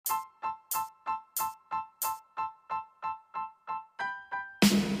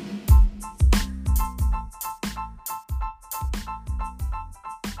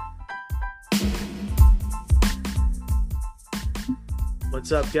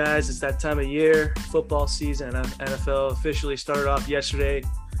What's up, guys? It's that time of year. Football season and NFL officially started off yesterday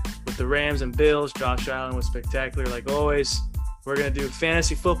with the Rams and Bills. Josh Allen was spectacular like always. We're going to do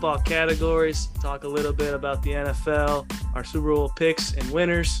fantasy football categories, talk a little bit about the NFL, our Super Bowl picks and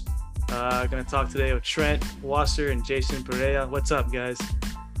winners. Going to talk today with Trent Wasser and Jason Pereira. What's up, guys?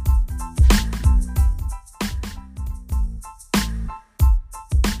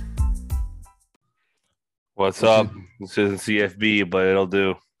 What's up? This isn't CFB, but it'll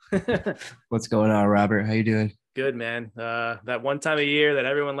do. What's going on, Robert? How you doing? Good, man. That one time of year that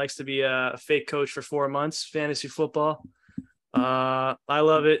everyone likes to be a fake coach for 4 months, fantasy football. I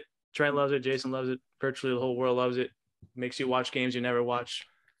love it. Trent loves it. Jason loves it. Virtually the whole world loves it. Makes you watch games you never watch.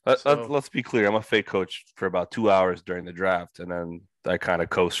 Let's be clear. I'm a fake coach for about 2 hours during the draft, and then I kind of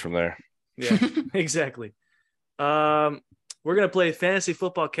coast from there. Yeah, exactly. We're going to play fantasy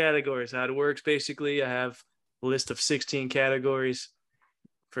football categories. How it works, basically, I have a list of 16 categories.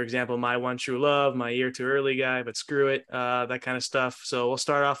 For example, my one true love, my year too early guy, but screw it, that kind of stuff. So we'll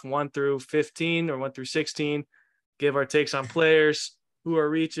start off 1 through 15 or 1 through 16, give our takes on players, who are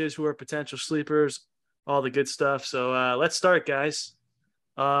reaches, who are potential sleepers, all the good stuff. So let's start, guys.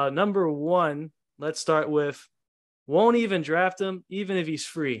 Number 1, let's start with won't even draft him, even if he's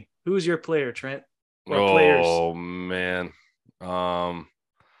free. Who's your player, Trent? Or players? Oh, man.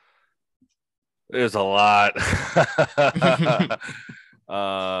 There's a lot.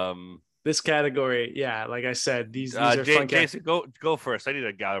 This category, yeah, like I said, these are fun. Jason, go first. I need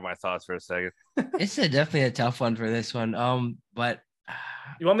to gather my thoughts for a second. It's definitely a tough one for this one. But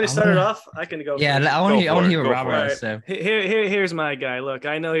you want me to start it off? I can go. Yeah, first. I want to hear what Robert has to say. Here's my guy. Look,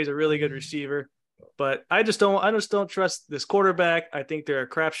 I know he's a really good receiver, but I just don't trust this quarterback. I think they're a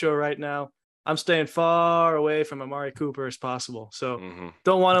crap show right now. I'm staying far away from Amari Cooper as possible. So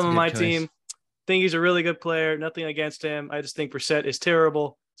don't want him on my team. Think he's a really good player. Nothing against him. I just think Brissett is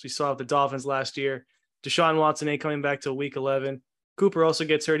terrible, as we saw with the Dolphins last year. Deshaun Watson ain't coming back till week 11. Cooper also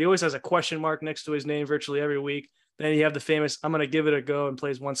gets hurt. He always has a question mark next to his name virtually every week. Then you have the famous, I'm going to give it a go, and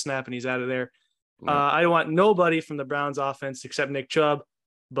plays one snap and he's out of there. I don't want nobody from the Browns offense except Nick Chubb.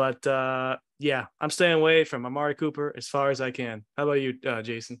 But yeah, I'm staying away from Amari Cooper as far as I can. How about you,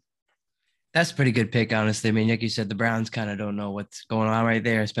 Jason? That's a pretty good pick, honestly. I mean, like you said, the Browns kind of don't know what's going on right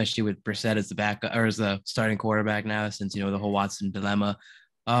there, especially with Brissett as the backup or as the starting quarterback now, since, the whole Watson dilemma.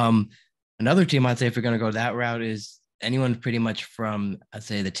 Another team I'd say if we're going to go that route is anyone pretty much from, I'd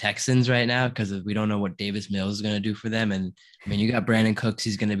say, the Texans right now, because we don't know what Davis Mills is going to do for them. And I mean, you got Brandon Cooks.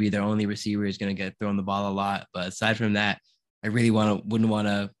 He's going to be their only receiver. He's going to get thrown the ball a lot. But aside from that, I really wouldn't want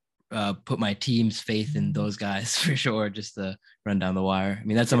to put my team's faith in those guys for sure, just to run down the wire. I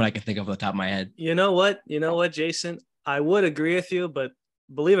mean, that's someone I can think of off the top of my head. You know what, Jason? I would agree with you, but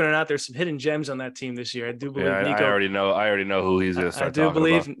believe it or not, there's some hidden gems on that team this year. I do believe Nico. I already know who he's going to start. I do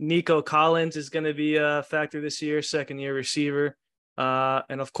believe about. Nico Collins is going to be a factor this year, second-year receiver.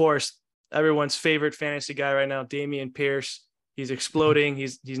 And of course, everyone's favorite fantasy guy right now, Dameon Pierce. He's exploding.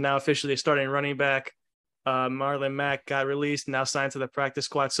 He's now officially a starting running back. Marlon Mack got released, now signed to the practice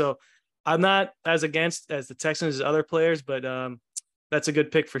squad. So I'm not as against as the Texans as other players, but that's a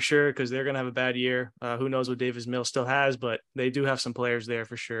good pick for sure because they're going to have a bad year. Who knows what Davis Mills still has, but they do have some players there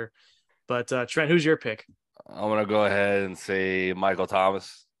for sure. But Trent, who's your pick? I'm going to go ahead and say Michael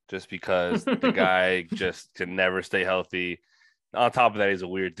Thomas, just because the guy just can never stay healthy. On top of that, he's a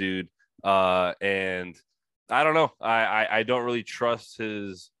weird dude. And I don't know. I don't really trust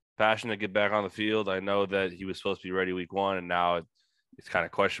his passion to get back on the field. I know that he was supposed to be ready week 1, and now it's kind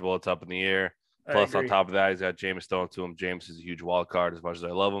of questionable. It's up in the air. Plus, on top of that, he's got Jameis thrown to him. James is a huge wild card as much as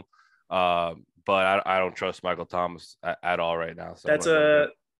I love him. But I don't trust Michael Thomas at all right now. So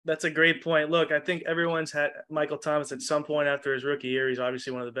that's a great point. Look, I think everyone's had Michael Thomas at some point after his rookie year. He's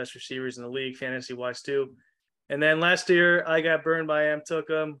obviously one of the best receivers in the league, fantasy-wise too. And then last year, I got burned by him, took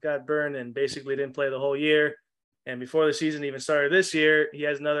him, got burned, and basically didn't play the whole year. And before the season even started this year, he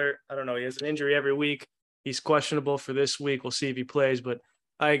has he has an injury every week. He's questionable for this week. We'll see if he plays, but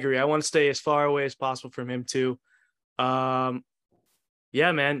I agree. I want to stay as far away as possible from him too. Yeah,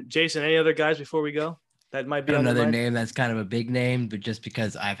 man. Jason, any other guys before we go? That might be another name that's kind of a big name, but just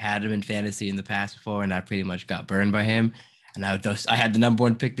because I've had him in fantasy in the past before and I pretty much got burned by him. And I had the number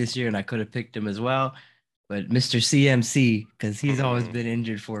 1 pick this year and I could have picked him as well. But Mr. CMC, because he's always been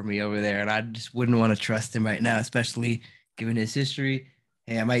injured for me over there, and I just wouldn't want to trust him right now, especially given his history.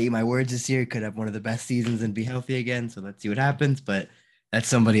 Hey, I might eat my words this year, could have one of the best seasons and be healthy again, so let's see what happens. But that's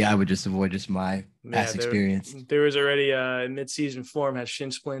somebody I would just avoid, just my past experience. There was already in mid-season form, has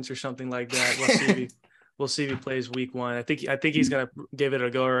shin splints or something like that. we'll see if he plays week 1. I think he's gonna give it a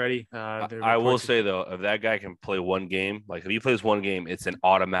go already. I will say though, if that guy can play one game, like if he plays one game, it's an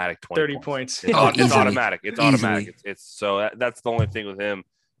automatic 30 points. points. It's automatic. It's automatic. Easily. It's so that's the only thing with him.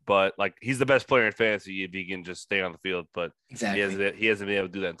 But like he's the best player in fantasy if he can just stay on the field. But Exactly. he hasn't been able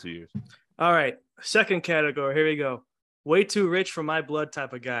to do that in 2 years. All right, second category. Here we go. Way too rich for my blood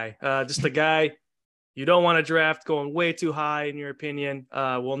type of guy. Just a guy you don't want to draft going way too high in your opinion.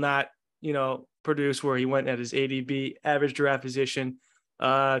 Will not, produce where he went at his ADB average draft position.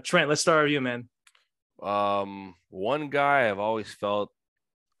 Trent, let's start with you, man. One guy I've always felt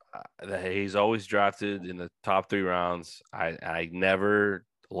that he's always drafted in the top 3 rounds. I never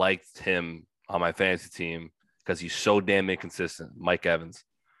liked him on my fantasy team because he's so damn inconsistent. Mike Evans.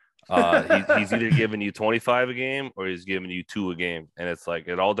 He's either giving you 25 a game or he's giving you 2 a game, and it's like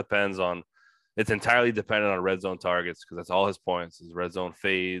it all depends on. It's entirely dependent on red zone targets because that's all his points, his red zone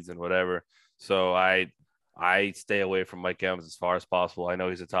fades and whatever. So I stay away from Mike Evans as far as possible. I know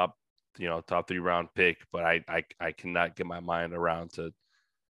he's a top 3 round pick, but I cannot get my mind around to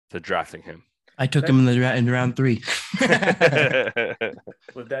drafting him. I took him in round 3.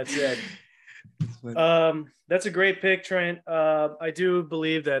 With that said, that's a great pick, Trent. I do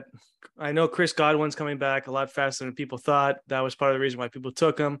believe that I know Chris Godwin's coming back a lot faster than people thought. That was part of the reason why people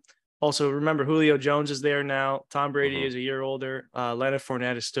took him. Also, remember Julio Jones is there now. Tom Brady is a year older. Leonard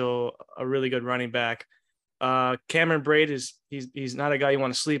Fournette is still a really good running back. Cameron Braid he's not a guy you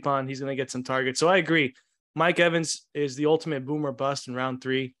want to sleep on. He's going to get some targets. So I agree. Mike Evans is the ultimate boomer bust in round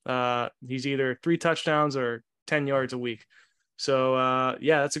 3. He's either 3 touchdowns or 10 yards a week. So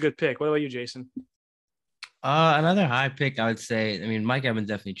that's a good pick. What about you, Jason? Another high pick, I would say. I mean, Mike Evans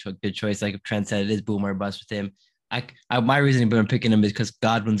definitely a good choice. Like if Trent said, it is boomer bust with him. My reasoning for picking him is because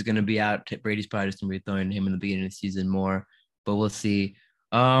Godwin's going to be out. Brady's probably just going to be throwing him in the beginning of the season more, but we'll see.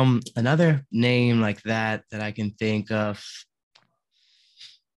 Another name like that I can think of,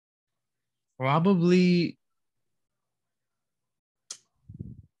 probably.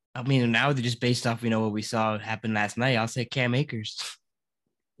 I mean, now they're just based off, what we saw happen last night. I'll say Cam Akers.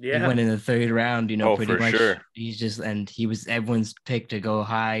 Yeah, he went in the 3rd round. Pretty much. Sure. He was everyone's pick to go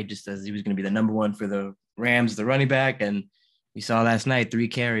high, just as he was going to be the number 1 for the Rams, the running back, and we saw last night 3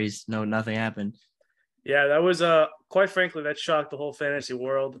 carries. No, nothing happened. Yeah, that was quite frankly that shocked the whole fantasy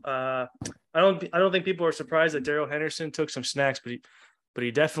world. I don't think people are surprised that Darrell Henderson took some snacks, but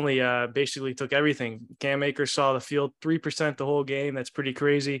he definitely basically took everything. Cam Akers saw the field 3% the whole game. That's pretty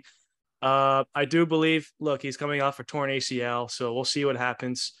crazy. I do believe. Look, he's coming off a torn ACL, so we'll see what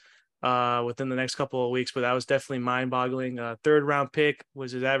happens within the next couple of weeks. But that was definitely mind-boggling. 3rd round pick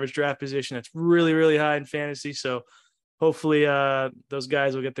was his average draft position. That's really, really high in fantasy. So hopefully those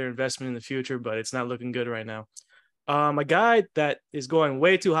guys will get their investment in the future, but it's not looking good right now. A guy that is going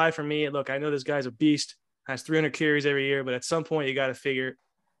way too high for me. Look, I know this guy's a beast, has 300 carries every year, but at some point you got to figure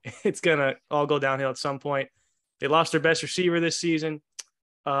it's going to all go downhill at some point. They lost their best receiver this season.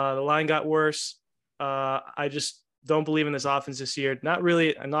 The line got worse. I just don't believe in this offense this year. Not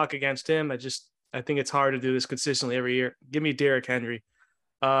really a knock against him. I think it's hard to do this consistently every year. Give me Derrick Henry.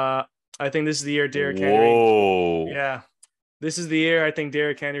 I think this is the year Derrick Henry. Yeah. This is the year I think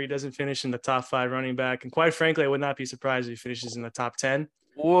Derrick Henry doesn't finish in the top 5 running back. And quite frankly, I would not be surprised if he finishes in the top 10.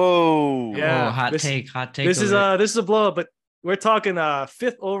 Whoa. Yeah. Hot take. This is a blow up, but we're talking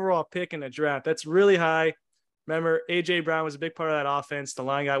 5th overall pick in the draft. That's really high. Remember, A.J. Brown was a big part of that offense. The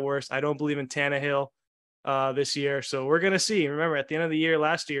line got worse. I don't believe in Tannehill this year. So we're going to see. Remember, at the end of the year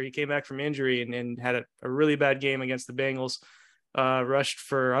last year, he came back from injury and had a really bad game against the Bengals, rushed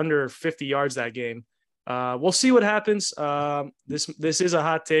for under 50 yards that game. We'll see what happens. This is a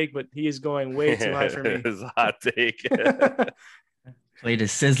hot take, but he is going way too high for me. It's a hot take. Plate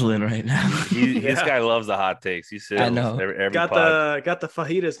is sizzling right now. This guy loves the hot takes. He says, I know. Every got pod. the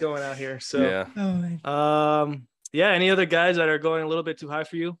fajitas going out here. So yeah. Any other guys that are going a little bit too high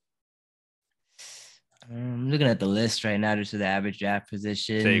for you? I'm looking at the list right now, just to the average draft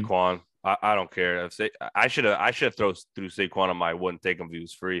position. Saquon. I don't care. I should have thrown through Saquon on my wouldn't take him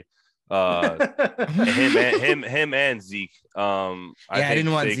views free. Him and Zeke. I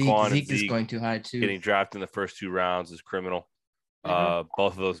didn't want Zeke. Zeke is going too high too. Getting drafted in the first 2 rounds is criminal.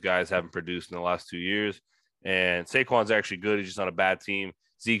 Both of those guys haven't produced in the last 2 years, and Saquon's actually good. He's just on a bad team.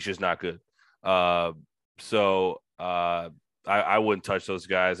 Zeke's just not good. I wouldn't touch those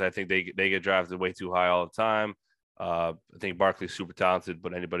guys. I think they get drafted way too high all the time. I think Barkley's super talented,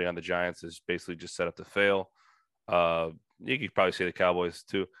 but anybody on the Giants is basically just set up to fail. You could probably say the Cowboys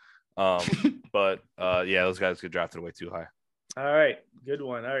too. But those guys get drafted way too high. All right. Good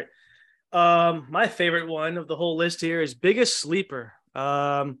one. All right. My favorite one of the whole list here is biggest sleeper.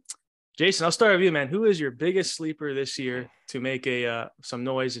 Jason, I'll start with you, man. Who is your biggest sleeper this year to make some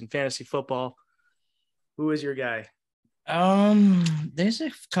noise in fantasy football? Who is your guy? There's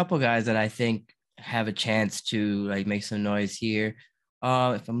a couple guys that I think have a chance to like make some noise here.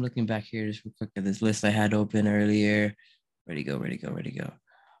 If I'm looking back here just real quick at this list I had open earlier. Ready to go, ready to go, ready to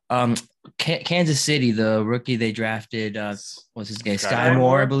go. Kansas City, the rookie they drafted, what's his name? Sky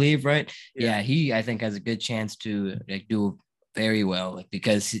Moore, I believe, right? Yeah, he I think has a good chance to like do very well, like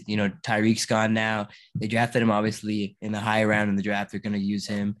because Tyreek's gone now. They drafted him obviously in the high round in the draft. They're gonna use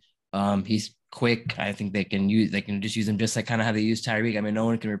him. He's quick. I think they can just use him just like kind of how they use Tyreek. I mean, no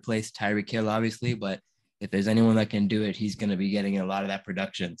one can replace Tyreek Hill, obviously, but if there's anyone that can do it, he's gonna be getting a lot of that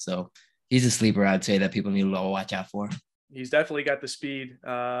production. So he's a sleeper, I'd say, that people need to watch out for. He's definitely got the speed.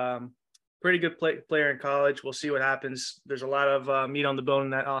 Pretty good player in college. We'll see what happens. There's a lot of meat on the bone in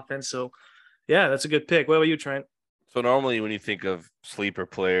that offense. So, yeah, that's a good pick. What about you, Trent? So normally when you think of sleeper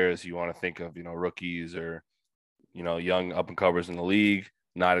players, you want to think of, rookies or, young up and comers in the league,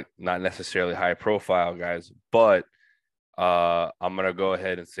 not necessarily high profile guys, but I'm going to go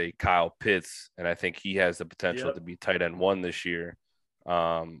ahead and say Kyle Pitts. And I think he has the potential to be tight end 1 this year.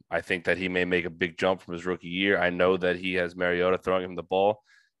 I think that he may make a big jump from his rookie year. I know that he has Mariota throwing him the ball,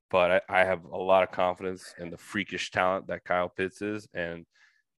 but I have a lot of confidence in the freakish talent that Kyle Pitts is. And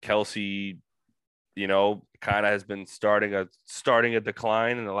Kelsey, kind of has been starting a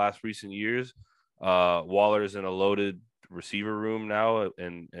decline in the last recent years. Waller's in a loaded receiver room now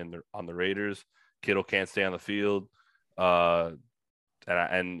and on the Raiders. Kittle can't stay on the field. And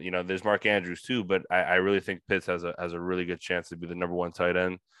there's Mark Andrews too, but I really think Pitts has a really good chance to be the number 1 tight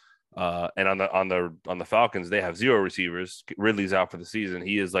end. And on the Falcons, they have 0 receivers. Ridley's out for the season.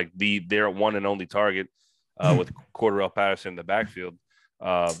 He is like their one and only target with Cordarrelle Patterson in the backfield.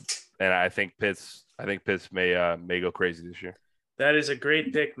 And I think Pitts may go crazy this year. That is a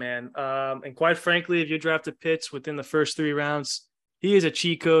great pick, man. And quite frankly, if you drafted Pitts within the first 3 rounds, he is a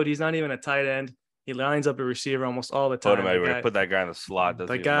cheat code. He's not even a tight end. He lines up a receiver almost all the time. Put that guy in the slot.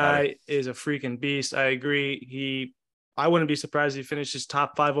 The guy is a freaking beast. I agree. I wouldn't be surprised if he finishes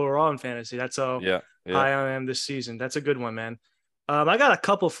top 5 overall in fantasy. That's how high I am this season. That's a good one, man. I got a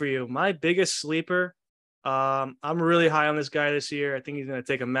couple for you. My biggest sleeper. I'm really high on this guy this year. I think he's going to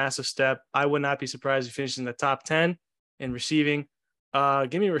take a massive step. I would not be surprised if he finishes in the top 10 in receiving.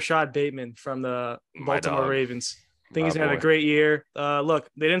 Give me Rashad Bateman from the Baltimore Ravens. I think he's going to have a great year. Look,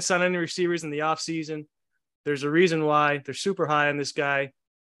 they didn't sign any receivers in the offseason. There's a reason why. They're super high on this guy.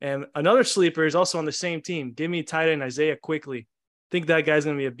 And another sleeper is also on the same team. Give me tight end Isaiah Quickly. I think that guy's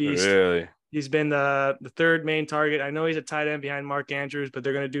going to be a beast. Really? He's been the 3rd main target. I know he's a tight end behind Mark Andrews, but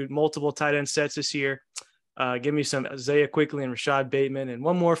they're going to do multiple tight end sets this year. Give me some Isaiah Quickly and Rashad Bateman and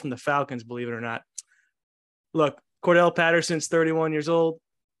one more from the Falcons, believe it or not. Look, Cordarrelle Patterson's 31 years old.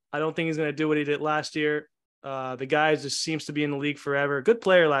 I don't think he's going to do what he did last year. The guy just seems to be in the league forever. Good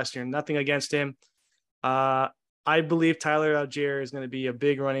player last year. Nothing against him. I believe Tyler Algier is going to be a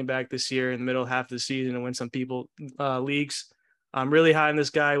big running back this year in the middle half of the season and win some leagues. I'm really high on this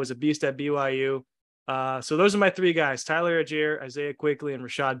guy. He was a beast at BYU. So those are my 3 guys: Tyler Algier, Isaiah Quickly, and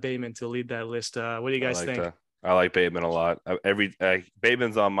Rashad Bateman to lead that list. What do you guys think? I like Bateman a lot.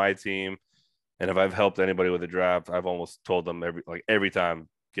 Bateman's on my team, and if I've helped anybody with a draft, I've almost told them every time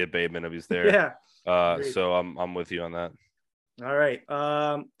get Bateman if he's there. Yeah. So I'm with you on that. All right.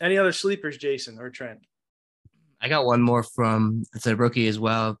 Any other sleepers, Jason or Trent? I got one more it's a rookie as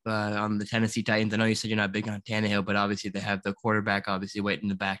well on the Tennessee Titans. I know you said you're not big on Tannehill, but obviously they have the quarterback obviously waiting in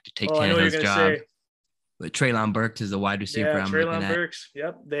the back to take Tannehill's job. But Treylon Burks is the wide receiver I'm looking at. Treylon Burks.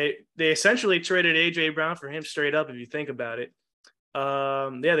 Yep. They essentially traded A.J. Brown for him straight up if you think about it.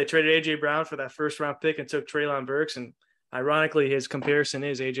 They traded A.J. Brown for that 1st round pick and took Treylon Burks, and ironically his comparison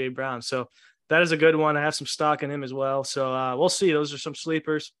is A.J. Brown. So that is a good one. I have some stock in him as well. So we'll see. Those are some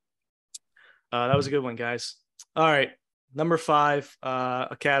sleepers. That was a good one, guys. All right. Number 5,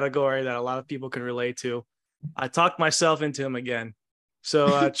 a category that a lot of people can relate to. I talked myself into him again.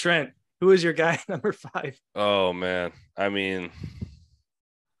 So Trent, who is your guy number 5? Oh man. I mean,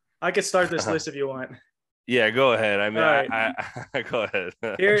 I could start this list if you want. Yeah, go ahead. I mean, right. I go ahead.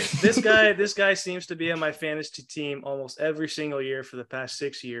 Here, this guy seems to be on my fantasy team almost every single year for the past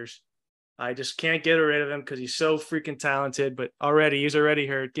 6 years. I just can't get rid of him because he's so freaking talented, but he's already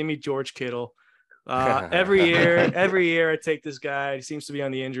hurt. Give me George Kittle. Every year I take this guy. He seems to be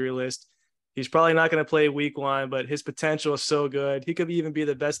on the injury list. He's probably not going to play week 1, but his potential is so good. He could even be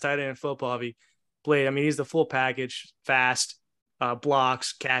the best tight end in football if he played. I mean, he's the full package, fast,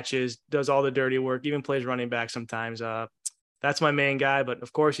 blocks, catches, does all the dirty work, even plays running back sometimes. That's my main guy, but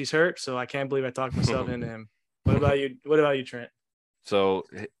of course he's hurt, so I can't believe I talked myself into him. What about you? What about you, Trent? So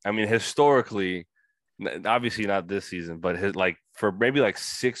I mean, historically, obviously not this season, but for maybe like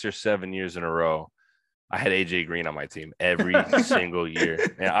 6 or 7 years in a row, I had AJ Green on my team every single year.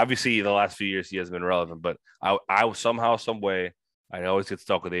 And obviously, the last few years he hasn't been relevant, but I somehow, some way, I always get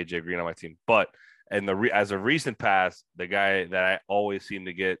stuck with AJ Green on my team. But as a recent past, the guy that I always seem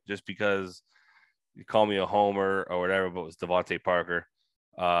to get, just because you call me a homer or whatever, but it was Devontae Parker.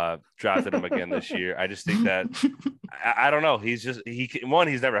 Drafted him again this year. I just think that I don't know. He's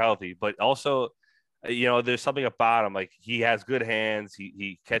never healthy, but also, there's something about him. Like, he has good hands.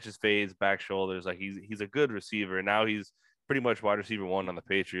 He catches fades, back shoulders. Like, he's a good receiver. And now he's pretty much wide receiver 1 on the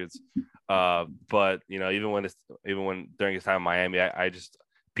Patriots. But even when during his time in Miami, I just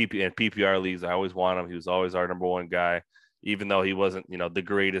PPR leagues, I always want him. He was always our number 1 guy, even though he wasn't the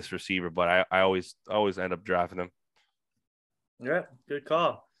greatest receiver. But I always end up drafting him. Yeah, good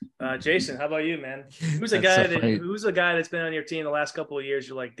call. Jason, how about you, man? Who's a guy that's been on your team the last couple of years?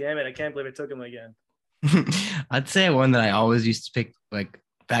 You're like, damn it, I can't believe I took him again. I'd say one that I always used to pick, like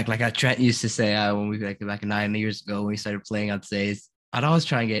how Trent used to say when we back 9 years ago when we started playing. I'd always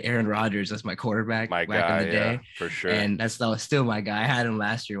try and get Aaron Rodgers as my quarterback back in the day, for sure. And that's still my guy. I had him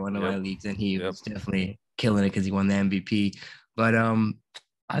last year, one of my leagues, and he was definitely killing it because he won the MVP. But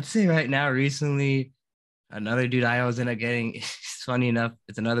I'd say right now, recently, another dude I always end up getting, it's funny enough,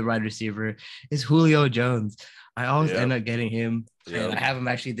 it's another wide receiver, is Julio Jones. I always end up getting him. And I have him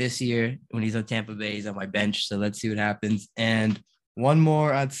actually this year when he's on Tampa Bay. He's on my bench. So let's see what happens. And one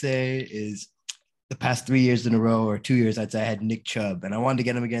more I'd say is the past 3 years in a row, or 2 years, I'd say I had Nick Chubb. And I wanted to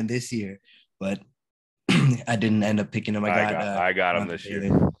get him again this year, but I didn't end up picking him. I got him this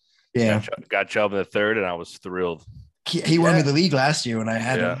year. Yeah. Got Chubb in the 3rd, and I was thrilled. He won me the league last year when I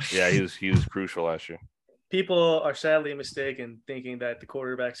had him. Yeah, he was crucial last year. People are sadly mistaken thinking that the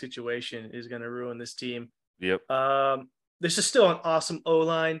quarterback situation is going to ruin this team. Yep. This is still an awesome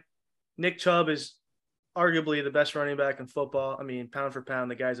O-line. Nick Chubb is arguably the best running back in football. I mean, pound for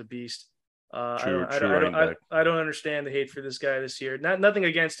pound, the guy's a beast. I don't understand the hate for this guy this year. Nothing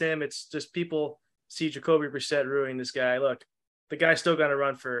against him. It's just people see Jacoby Brissett ruining this guy. Look, the guy's still going to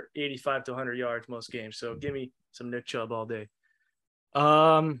run for 85 to 100 yards most games. So give me some Nick Chubb all day.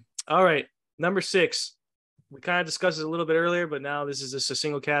 All right, number 6. We kind of discussed it a little bit earlier, but now this is just a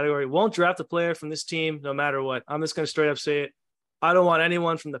single category. Won't draft a player from this team no matter what. I'm just going to straight up say it. I don't want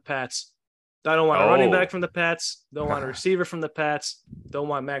anyone from the Pats. I don't want a running back from the Pats. Don't want a receiver from the Pats. Don't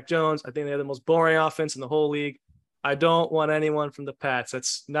want Mac Jones. I think they have the most boring offense in the whole league. I don't want anyone from the Pats.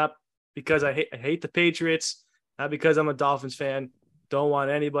 That's not because I hate the Patriots, not because I'm a Dolphins fan. Don't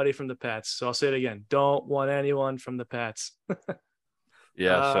want anybody from the Pats. So I'll say it again. Don't want anyone from the Pats.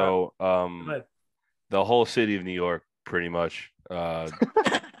 The whole city of New York, pretty much. The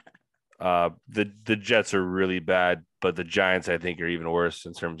Jets are really bad, but the Giants, I think, are even worse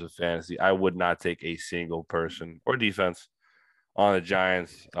in terms of fantasy. I would not take a single person or defense on the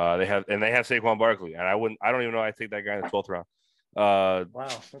Giants. They have Saquon Barkley, and I don't even know I'd take that guy in the 12th round. Wow.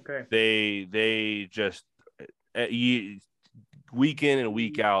 Okay. They just week in and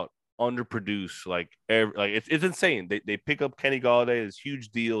week out underproduce. It's insane. They pick up Kenny Golladay, this huge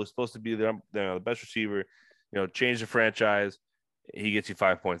deal. He's supposed to be the best receiver. Change the franchise. He gets you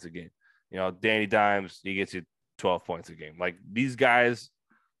 5 points a game. Danny Dimes, he gets you 12 points a game. Like, these guys,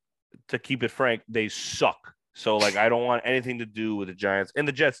 to keep it frank, they suck. So I don't want anything to do with the Giants and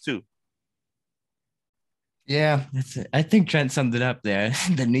the Jets too. Yeah, I think Trent summed it up there.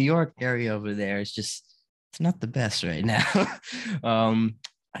 The New York area over there is it's not the best right now.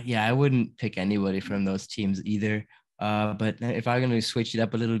 Yeah, I wouldn't pick anybody from those teams either. But if I'm going to switch it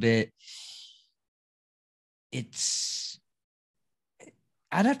up a little bit,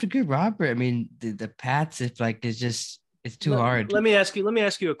 I'd have to agree, Robert. I mean, the Pats, it's too hard. Let me ask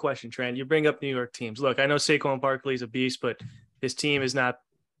you a question, Trent. You bring up New York teams. Look, I know Saquon Barkley is a beast, but his team is not,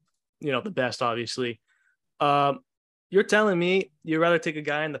 the best, obviously. You're telling me you'd rather take a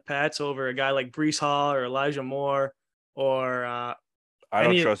guy in the Pats over a guy like Breece Hall or Elijah Moore or I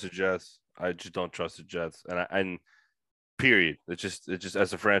don't trust the Jets. I just don't trust the Jets, and period. It's just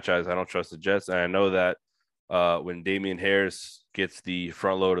as a franchise, I don't trust the Jets, and I know that when Damian Harris gets the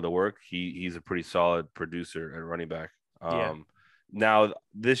front load of the work, he's a pretty solid producer at running back. Now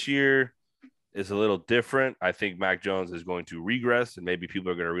this year is a little different. I think Mac Jones is going to regress, and maybe people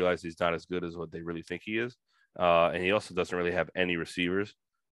are going to realize he's not as good as what they really think he is. And he also doesn't really have any receivers.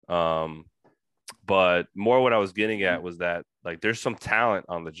 But more what I was getting at was that there's some talent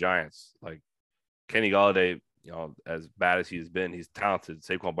on the Giants. Like Kenny Golladay, as bad as he's been, he's talented.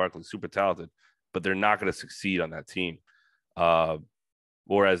 Saquon Barkley, super talented, but they're not going to succeed on that team.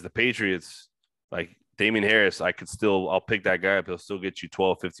 Whereas the Patriots, Damian Harris, I'll pick that guy up. He'll still get you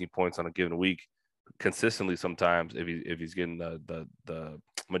 12, 15 points on a given week consistently sometimes if he's getting the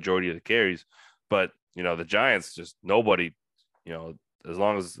majority of the carries. But, the Giants, just nobody, as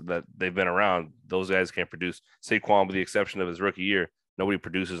long as that they've been around, those guys can't produce. Saquon, with the exception of his rookie year, nobody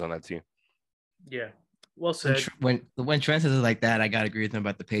produces on that team. Yeah. Well said. When Trent says it like that, I gotta agree with him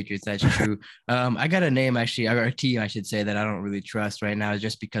about the Patriots. That's true. I got a name actually, or a team I should say, that I don't really trust right now,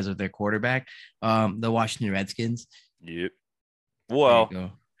 just because of their quarterback. The Washington Redskins. Yep. Well,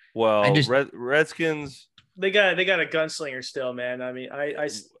 Redskins. They got a gunslinger still, man. I mean,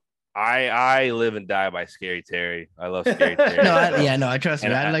 I live and die by Scary Terry. I love Scary Terry. I trust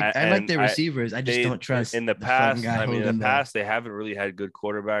me. I like their receivers. I just don't trust in the past. They haven't really had good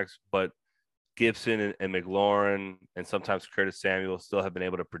quarterbacks, but Gibson and McLaurin and sometimes Curtis Samuel still have been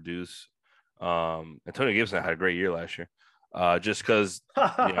able to produce. Antonio Gibson had a great year last year, just because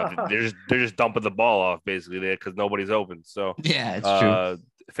they're just dumping the ball off basically there because nobody's open. So yeah, it's true.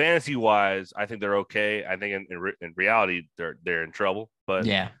 Fantasy wise, I think they're okay. I think in reality they're in trouble. But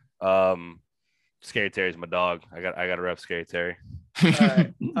yeah. Scary Terry's my dog. I got to rep Scary Terry.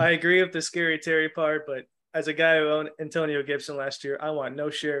 I agree with the Scary Terry part, but as a guy who owned Antonio Gibson last year, I want no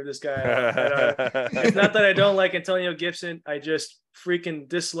share of this guy. It's not that I don't like Antonio Gibson. I just freaking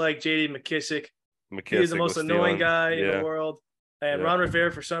dislike J.D. McKissick. He's the most annoying guy in the world. And Ron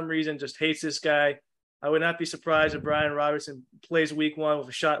Rivera, for some reason, just hates this guy. I would not be surprised if Brian Robertson plays week 1 with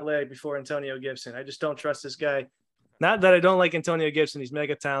a shot leg before Antonio Gibson. I just don't trust this guy. Not that I don't like Antonio Gibson. He's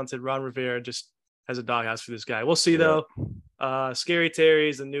mega talented. Ron Rivera just has a doghouse for this guy. We'll see, though. Scary Terry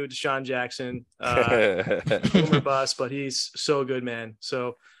is the new Deshaun Jackson. Boomer bust, but he's so good, man.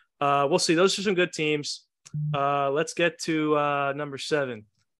 So we'll see. Those are some good teams. Let's get to number 7.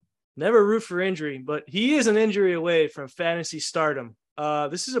 Never root for injury, but he is an injury away from fantasy stardom.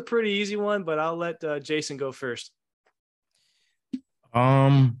 This is a pretty easy one, but I'll let Jason go first.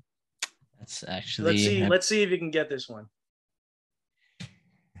 That's actually let's see if you can get this one. You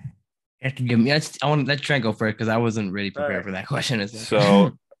have to give me. I want to let Trent go first because I wasn't really prepared for that question.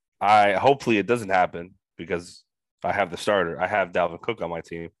 So hopefully it doesn't happen because I have the starter. I have Dalvin Cook on my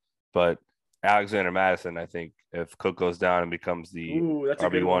team, but Alexander Madison, I think if Cook goes down and becomes the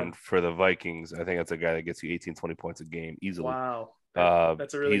RB1 for the Vikings, I think that's a guy that gets you 18, 20 points a game easily. Wow.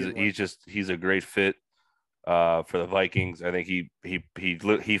 That's a really good one. He's a great fit for the Vikings. I think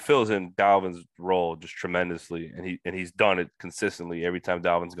he fills in Dalvin's role just tremendously, and he's done it consistently every time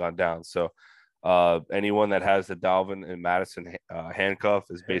Dalvin's gone down. So anyone that has the Dalvin and Madison handcuff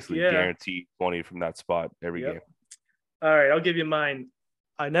is basically guaranteed 20 from that spot every game. All right, I'll give you mine.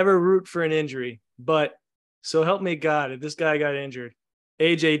 I never root for an injury, but so help me God, if this guy got injured,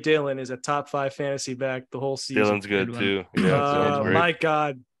 A.J. Dillon is a top 5 fantasy back the whole season. Dillon's good too. Yeah, my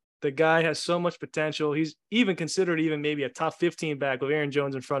God. The guy has so much potential. He's even considered maybe a top 15 back with Aaron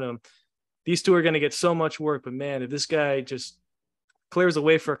Jones in front of him. These two are going to get so much work, but man, if this guy just clears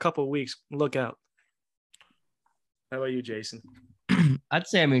away for a couple of weeks, look out. How about you, Jason? I'd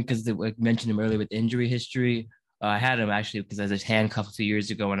say, because I mentioned him earlier with injury history. I had him actually because I was handcuffed a few years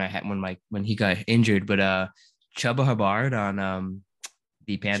ago when he got injured. But Chuba Hubbard on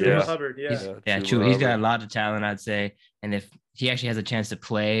the Panthers. Chuba Hubbard, He's got a lot of talent, I'd say. And if he actually has a chance to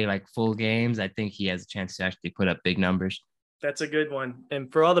play like full games, I think he has a chance to actually put up big numbers. That's a good one.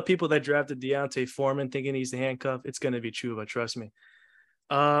 And for all the people that drafted Deontay Foreman thinking he's the handcuff, it's going to be Chuba, trust me.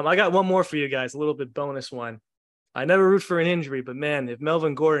 I got one more for you guys, a little bit bonus one. I never root for an injury, but man, if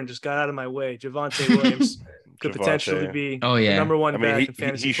Melvin Gordon just got out of my way, Javonte Williams could potentially be the number one back in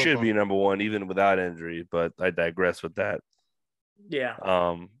fantasy he football. Should be number one even without injury, but I digress with that. Yeah.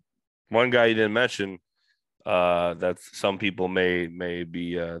 One guy you didn't mention that some people may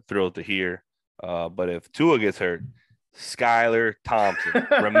be thrilled to hear, but if Tua gets hurt, Skylar Thompson.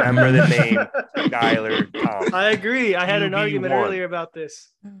 Remember the name, Skylar Thompson. I agree. I had an argument earlier about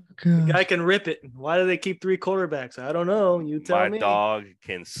this. The guy can rip it. Why do they keep 3 quarterbacks? I don't know. You tell me. My dog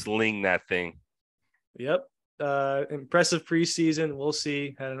can sling that thing. Yep. Impressive preseason. We'll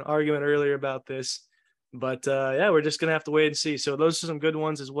see. Had an argument earlier about this. But we're just gonna have to wait and see. So those are some good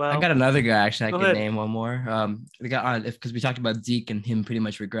ones as well. I got another guy actually. I can name one more. The guy because we talked about Zeke and him pretty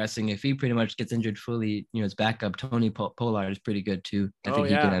much regressing. If he pretty much gets injured fully, his backup Tony Pollard is pretty good too. I think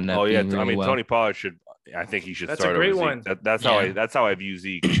he can end up. Being really well. Tony Pollard should. I think he should. That's start a great over one. Zeke. That's how I view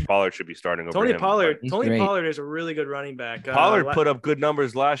Zeke. Pollard should be starting over Tony him. Pollard. Tony Pollard is a really good running back. Pollard put up good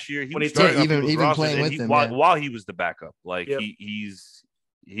numbers last year. He was even playing with him while he was the backup. Like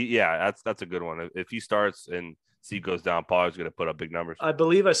that's a good one. If he starts and Zeke goes down, Pollard's going to put up big numbers. I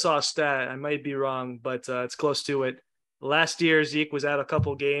believe I saw a stat. I might be wrong, but it's close to it. Last year, Zeke was out a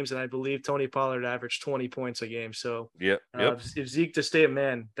couple games, and I believe Tony Pollard averaged 20 points a game. So, Yep. if Zeke to stay,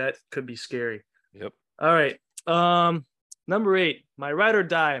 man, that could be scary. Yep. All right. Number 8, my ride or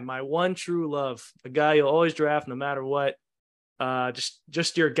die, my one true love, a guy you'll always draft no matter what.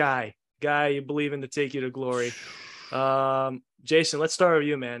 Just your guy you believe in to take you to glory. Jason, let's start with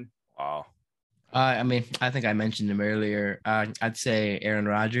you, man. Wow. I mean, I think I mentioned him earlier. I'd say Aaron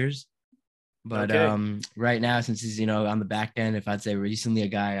Rodgers. But Okay. right now, since he's on the back end, if I'd say recently a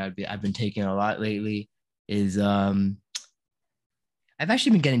guy I've been taking a lot lately is I've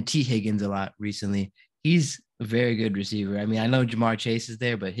actually been getting T Higgins a lot recently. He's a very good receiver. I mean, I know Jamar Chase is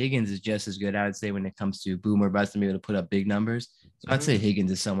there, but Higgins is just as good, I would say, when it comes to boom or bust and be able to put up big numbers. So I'd say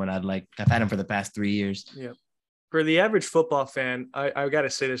Higgins is someone I'd like. I've had him for the past 3 years. Yeah. For the average football fan, I got to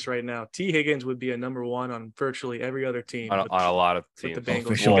say this right now. T. Higgins would be a number 1 on virtually every other team. On a lot of teams. With the Bengals.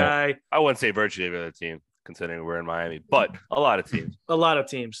 For sure. Guy, I wouldn't say virtually every other team, considering we're in Miami, but a lot of teams. A lot of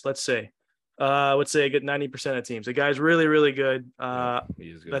teams, let's say. I would say a good 90% of teams. The guy's really, really good. He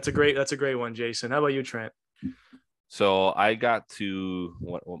is good. That's a great one, Jason. How about you, Trent? So I got to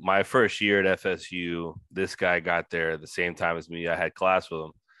my first year at FSU. This guy got there at the same time as me. I had class with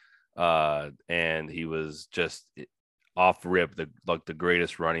him. And he was just off rip, the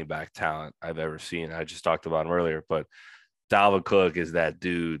greatest running back talent I've ever seen. I just talked about him earlier, but Dalvin Cook is that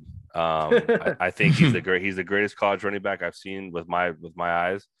dude. I think he's the greatest college running back I've seen with my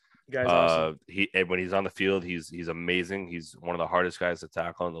eyes. Guy's awesome. When he's on the field, he's amazing. He's one of the hardest guys to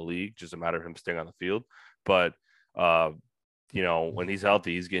tackle in the league. Just a matter of him staying on the field. But when he's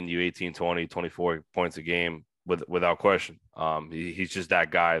healthy, he's getting you 18, 20, 24 points a game without question. He's just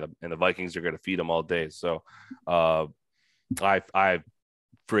that guy, and the Vikings are going to feed him all day. So I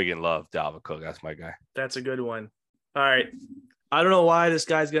friggin' love Dalvin Cook. That's my guy. That's a good one. All right. I don't know why this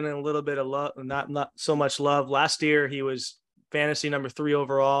guy's getting a little bit of love, not so much love. Last year, he was fantasy number 3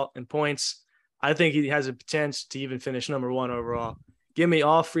 overall in points. I think he has a potential to even finish number 1 overall. Give me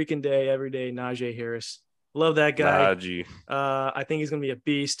all freaking day, every day, Najee Harris. Love that guy. Najee. I think he's going to be a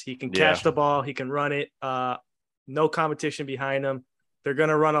beast. He can catch the ball. He can run it. No competition behind him. They're going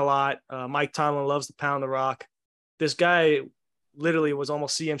to run a lot. Mike Tomlin loves to pound the rock. This guy literally was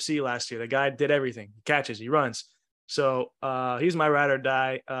almost CMC last year. The guy did everything. He catches, he runs. So he's my ride or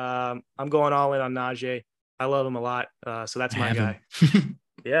die. I'm going all in on Najee. I love him a lot. So that's my guy.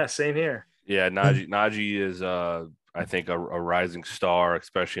 Yeah, same here. Yeah, Najee is, I think, a rising star,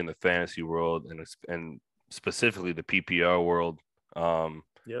 especially in the fantasy world and specifically the PPR world.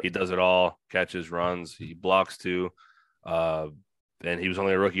 He does it all, catches, runs, he blocks too. And he was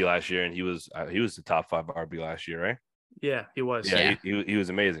only a rookie last year, and he was the top 5 RB last year, right? Yeah, he was. Yeah. He was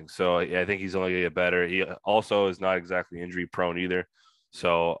amazing. So I think he's only gonna get better. He also is not exactly injury prone either.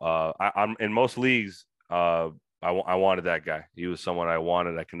 So I'm in most leagues. I wanted that guy. He was someone I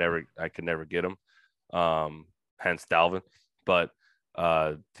wanted. I could never get him. Hence Dalvin. But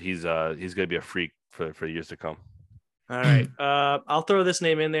he's gonna be a freak for years to come. All right. I'll throw this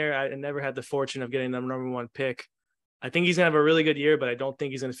name in there. I never had the fortune of getting the number 1 pick. I think he's going to have a really good year, but I don't think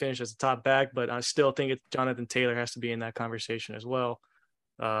he's going to finish as a top back. But I still think Jonathan Taylor has to be in that conversation as well.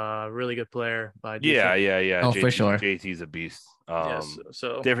 Really good player. Yeah. Oh, for sure. JT's a beast. Yes.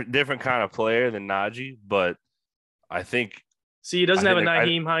 So different kind of player than Najee, but I think. See, he doesn't have a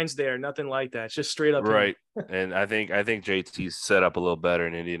Nyheim Hines there. Nothing like that. It's just straight up. Right. And I think JT's set up a little better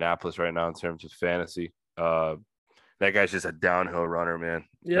in Indianapolis right now in terms of fantasy. That guy's just a downhill runner, man.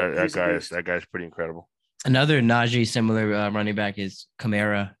 Yeah, that guy's pretty incredible. Another Najee similar running back is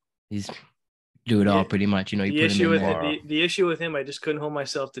Kamara. He's do it all pretty much. You put him in there. The issue with him, I just couldn't hold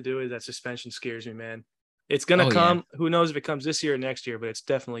myself to do it. That suspension scares me, man. It's gonna come. Yeah. Who knows if it comes this year or next year, but it's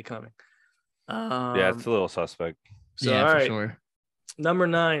definitely coming. It's a little suspect. So, all right. Sure. Number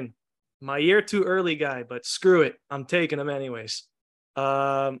 9, my year too early guy, but screw it, I'm taking him anyways.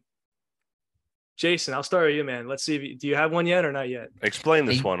 Jason, I'll start with you, man. Let's see. Do you have one yet or not yet? Explain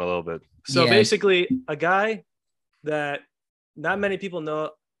this one a little bit. So basically, a guy that not many people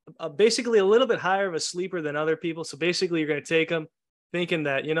know, basically a little bit higher of a sleeper than other people. So basically, you're going to take him thinking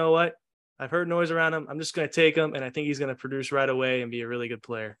that, you know what? I've heard noise around him. I'm just going to take him, and I think he's going to produce right away and be a really good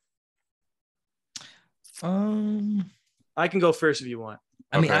player. I can go first if you want.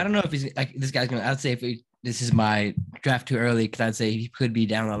 I mean, I don't know if this guy's going to – I'd say this is my draft too early because I'd say he could be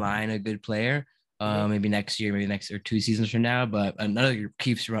down the line a good player. Maybe next year, maybe next or 2 seasons from now. But another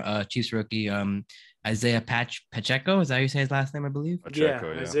Chiefs rookie, Isaiah Pacheco. Is that how you say his last name? I believe.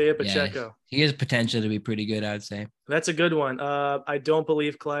 Pacheco, Isaiah Pacheco. Yeah, he has potential to be pretty good, I'd say. That's a good one. I don't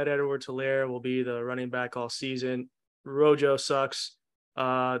believe Clyde Edwards-Helaire will be the running back all season. Rojo sucks.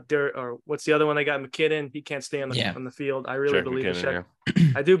 What's the other one they got? McKinnon. He can't stay on the field. I really believe Pacheco.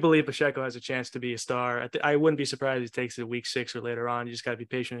 I do believe Pacheco has a chance to be a star. I wouldn't be surprised if he takes it week 6 or later on. You just got to be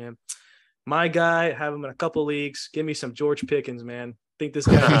patient with him. My guy, have him in a couple leagues. Give me some George Pickens, man. I think this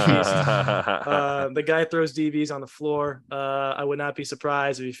guy's a beast. The guy throws DBs on the floor. I would not be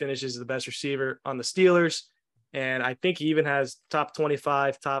surprised if he finishes the best receiver on the Steelers. And I think he even has top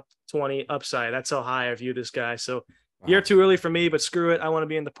 25, top 20 upside. That's how high I view this guy. So year too early for me, but screw it. I want to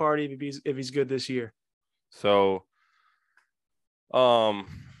be in the party if he's good this year. So I'm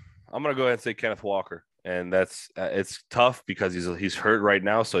going to go ahead and say Kenneth Walker. And that's it's tough because he's hurt right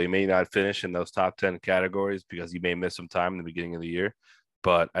now, so he may not finish in those top 10 categories because he may miss some time in the beginning of the year.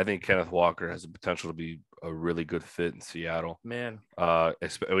 But I think Kenneth Walker has the potential to be a really good fit in Seattle. Man,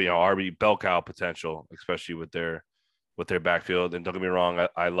 RB bell cow potential, especially with their backfield. And don't get me wrong,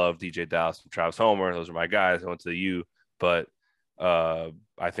 I love DJ Dallas and Travis Homer; those are my guys. I went to the U, but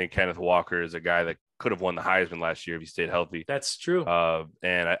I think Kenneth Walker is a guy that could have won the Heisman last year if he stayed healthy. That's true.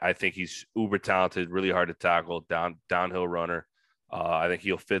 And I think he's uber talented, really hard to tackle, downhill runner. I think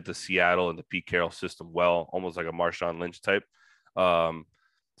he'll fit the Seattle and the Pete Carroll system well, almost like a Marshawn Lynch type.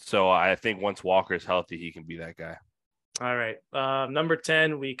 So I think once Walker is healthy, he can be that guy. All right. Number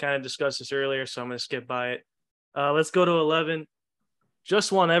 10, we kind of discussed this earlier, so I'm going to skip by it. Let's go to 11.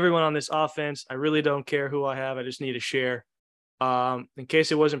 Just want everyone on this offense. I really don't care who I have. I just need a share. In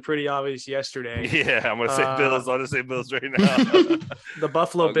case it wasn't pretty obvious yesterday. Yeah, I'm going to say Bills. I'll just say Bills right now. The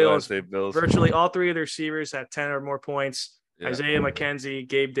Buffalo Bills, virtually all 3 of their receivers had 10 or more points. Yeah. Isaiah McKenzie,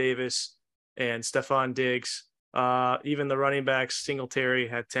 Gabe Davis, and Stephon Diggs. Even the running backs, Singletary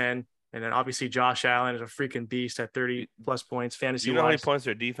had 10. And then obviously Josh Allen is a freaking beast at 30 plus points. Fantasy. You know how many points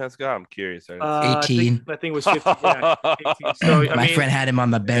their defense got? I'm curious. 18. I think it was 15. Yeah, 18. So my friend had him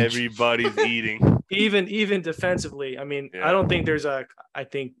on the bench. Everybody's eating. Even defensively, I mean, I don't think there's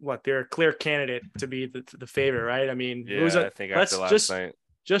they're a clear candidate to be the favorite, right? I mean, I think after last night.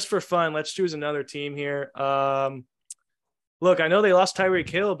 Just for fun, let's choose another team here. Look, I know they lost Tyreek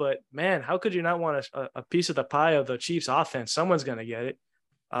Hill, but man, how could you not want a piece of the pie of the Chiefs offense? Someone's going to get it.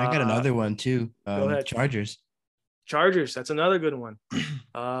 I got another one too. Go ahead. Chargers. That's another good one.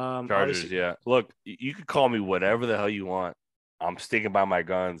 Chargers. Yeah. Look, you could call me whatever the hell you want. I'm sticking by my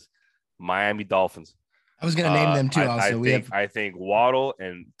guns. Miami Dolphins. I was going to name them too. I think Waddle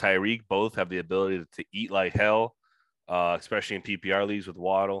and Tyreek both have the ability to eat like hell, especially in PPR leagues with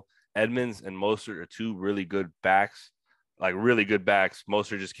Waddle. Edmonds and Mostert are 2 really good backs. Like really good backs.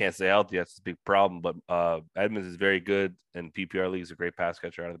 Mostert just can't stay healthy. That's a big problem. But Edmonds is very good in PPR leagues, a great pass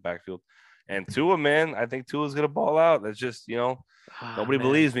catcher out of the backfield. And Tua, man, I think Tua's gonna ball out. That's just nobody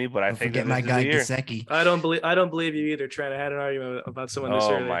believes me, but I think forget my guy Gesicki. I don't believe you either. Trent, I had an argument about someone this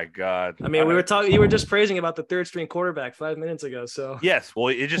early. Oh my god! I mean, we were talking. You were just praising about the 3rd string quarterback 5 minutes ago. So yes, well,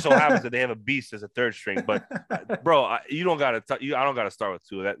 it just so happens that they have a beast as a 3rd string. But bro, I don't gotta start with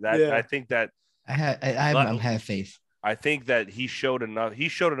Tua. I think that I have faith. I think that he showed enough. He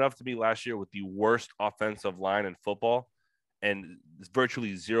showed enough to me last year with the worst offensive line in football, and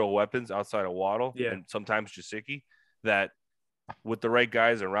virtually 0 weapons outside of Waddle and sometimes Gesicki. That with the right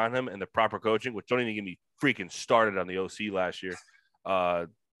guys around him and the proper coaching, which don't even get me freaking started on the OC last year,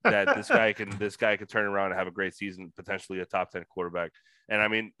 that this guy can turn around and have a great season, potentially a top 10 quarterback. And I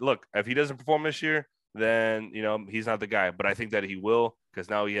mean, look, if he doesn't perform this year, then he's not the guy. But I think that he will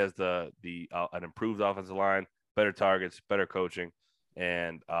because now he has an improved offensive line. Better targets, better coaching,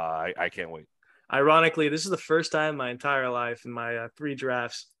 and I can't wait. Ironically, this is the first time in my entire life in my 3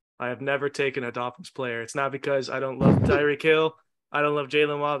 drafts I have never taken a Dolphins player. It's not because I don't love Tyreek Hill. I don't love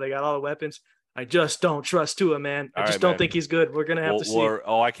Jalen Waddle. They got all the weapons. I just don't trust Tua, man. I just don't think he's good. We're going to have to see.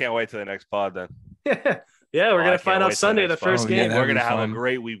 I can't wait till the next pod then. Yeah, we're going to find out Sunday, the first game. We're going to have a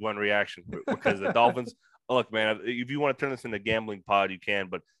great week 1 reaction because the Dolphins – look, man, if you want to turn this into a gambling pod, you can,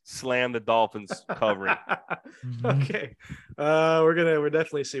 but slam the Dolphins covering. Okay. We're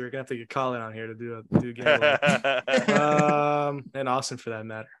definitely we're gonna have to get Colin on here to do gambling. And Austin for that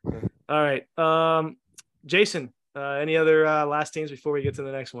matter. All right. Jason, any other last teams before we get to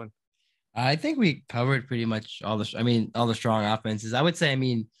the next one? I think we covered pretty much all the strong offenses. I would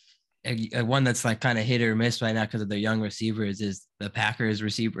say, one that's like kind of hit or miss right now because of their young receivers is the Packers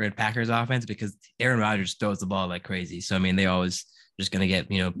receiver and Packers offense, because Aaron Rodgers throws the ball like crazy. So, they always just going to get,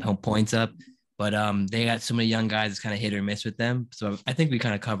 points up, but they got so many young guys. It's kind of hit or miss with them. So I think we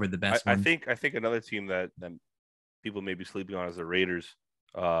kind of covered the best one. I think another team that people may be sleeping on is the Raiders.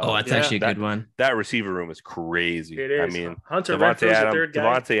 Oh, that's Yeah. actually a that good one. that receiver room is crazy. It is. I mean, Hunter Renfro's the third guy.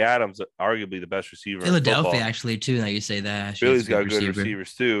 Devontae Adams, arguably the best receiver in Philadelphia, football. actually, too. Now you say that. Actually, Philly's it's a got good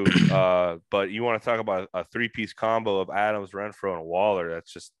receivers too. But you want to talk about a three-piece combo of Adams, Renfro, and Waller?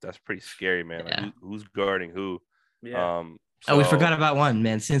 That's pretty scary, man. Yeah. Like who's guarding who? Yeah. Oh, we forgot about one,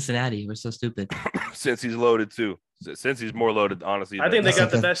 man. Cincinnati. We're so stupid. Since he's loaded too. Since he's more loaded, honestly. I think they got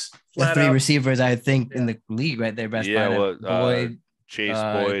the best The flat three out. receivers, I think, in the league right there. Best Boyd, Chase,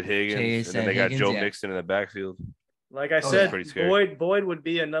 Boyd, Higgins, Chase, and then they got Higgins, Joe Mixon in the backfield. Like I said, pretty scary. Boyd would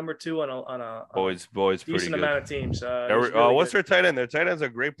be a number 2 on a Boyd's decent pretty good. amount of teams. Really what's their tight end? Their tight end's a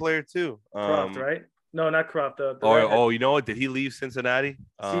great player too. Croft, right? No, not Croft. You know what? Did he leave Cincinnati?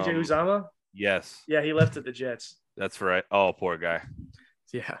 CJ Uzama? Yes. Yeah, he left at the Jets. That's right. Oh, poor guy.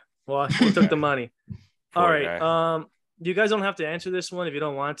 Yeah. Well, he took the money. All right. Guy. You guys don't have to answer this one if you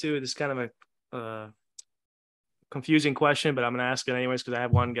don't want to. This is kind of a confusing question, but I'm going to ask it anyways because I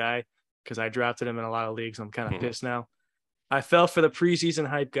have one guy because I drafted him in a lot of leagues. I'm kind of pissed now. I fell for the preseason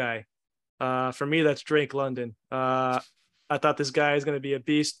hype guy. For me, that's Drake London. I thought this guy is going to be a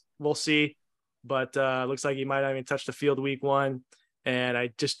beast. We'll see. But looks like he might not even touch the field week 1. And I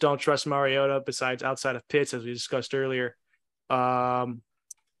just don't trust Mariota besides outside of Pitts, as we discussed earlier.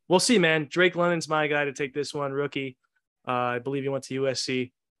 We'll see, man. Drake London's my guy to take this one, rookie. I believe he went to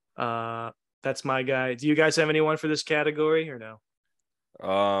USC. That's my guy. Do you guys have anyone for this category or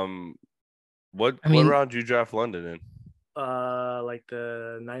no? What round did you draft London in? Like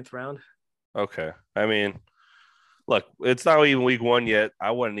the 9th round. Okay. I mean, look, it's not even week 1 yet.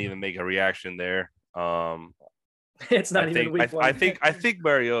 I wouldn't even make a reaction there. It's not even week 1. I think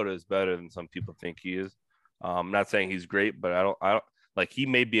Mariota is better than some people think he is. I'm not saying he's great, but I don't like he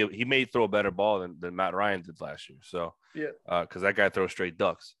may throw a better ball than Matt Ryan did last year. So yeah, because that guy throws straight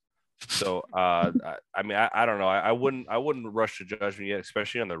ducks. So I mean I don't know. I wouldn't rush to judgment yet,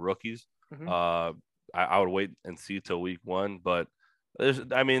 especially on the rookies. I would wait and see till week 1, but there's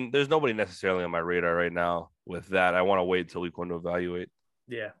nobody necessarily on my radar right now with that. I want to wait until week 1 to evaluate.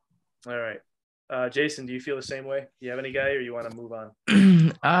 Yeah. All right. Jason, do you feel the same way? Do you have any guy or you want to move on?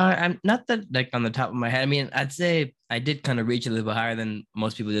 I'm not that like on the top of my head. I mean, I'd say I did kind of reach a little bit higher than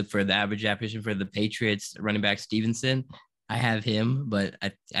most people did for the average position for the Patriots running back Stevenson. I have him, but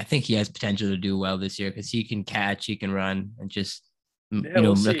I think he has potential to do well this year because he can catch, he can run, and just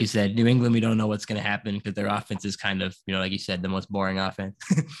we'll like you said, New England, we don't know what's going to happen because their offense is kind of, like you said, the most boring offense.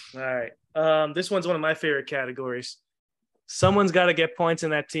 All right. This one's one of my favorite categories. Someone's got to get points in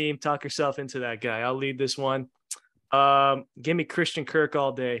that team. Talk yourself into that guy. I'll lead this one. Give me Christian Kirk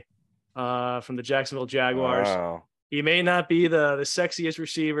all day from the Jacksonville Jaguars. Wow. He may not be the sexiest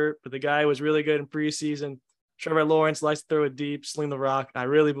receiver, but the guy was really good in preseason. Trevor Lawrence likes to throw it deep, sling the rock. I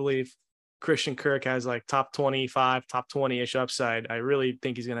really believe Christian Kirk has like top 25, top 20-ish upside. I really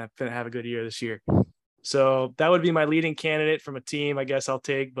think he's going to have a good year this year. So that would be my leading candidate from a team I guess I'll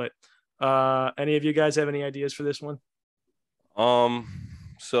take. But any of you guys have any ideas for this one?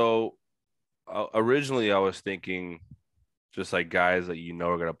 So originally I was thinking just like guys that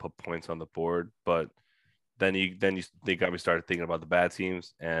are going to put points on the board, but then you got me started thinking about the bad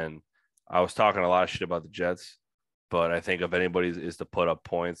teams, and I was talking a lot of shit about the Jets, but I think if anybody is to put up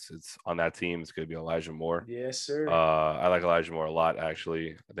points, it's on that team. It's going to be Elijah Moore. Yes, sir. I like Elijah Moore a lot,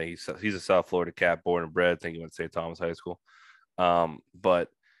 actually. I think he's a South Florida cat, born and bred. I think he went to St. Thomas High School. But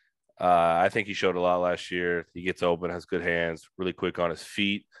I think he showed a lot last year. He gets open, has good hands, really quick on his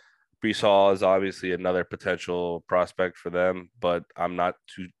feet. Breece Hall is obviously another potential prospect for them, but I'm not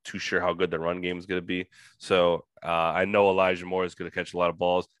too sure how good the run game is going to be. So I know Elijah Moore is going to catch a lot of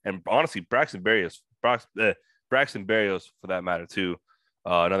balls, and honestly, Braxton Berrios for that matter too.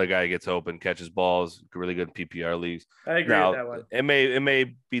 Another guy gets open, catches balls, really good in PPR leagues. I agree with that one. It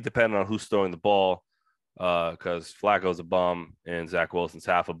may be dependent on who's throwing the ball, because Flacco's a bum and Zach Wilson's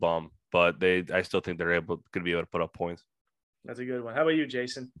half a bum, but I still think they're going to be able to put up points. That's a good one. How about you,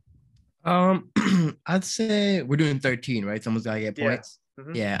 Jason? I'd say we're doing 13, right? Someone's got to get points.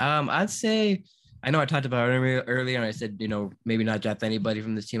 Mm-hmm. Yeah. I'd say, I know I talked about it earlier, and I said, maybe not draft anybody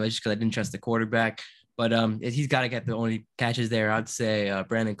from this team just because I didn't trust the quarterback. But he's got to get the only catches there. I'd say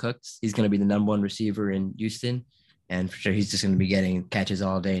Brandon Cooks. He's going to be the number 1 receiver in Houston, and for sure he's just going to be getting catches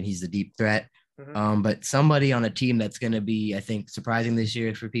all day, and he's the deep threat. Mm-hmm. But somebody on a team that's going to be, I think, surprising this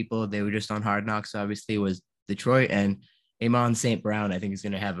year for people, they were just on Hard Knocks, obviously, was Detroit, and Amon St. Brown, I think, is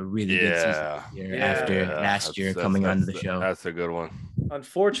going to have a really good season this year after last year coming onto the show. That's a good one.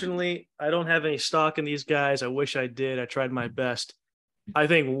 Unfortunately, I don't have any stock in these guys. I wish I did. I tried my best. I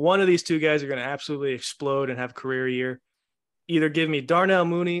think one of these two guys are going to absolutely explode and have a career year. Either give me Darnell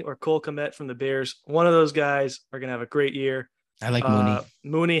Mooney or Cole Kmet from the Bears. One of those guys are going to have a great year. I like Mooney.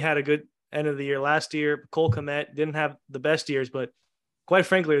 Mooney had a good end of the year last year. Cole Kmet didn't have the best years, but quite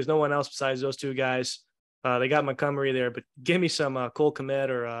frankly, there's no one else besides those two guys. They got Montgomery there, but give me some Cole Kmet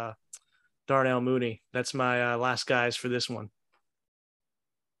or Darnell Mooney. That's my last guys for this one.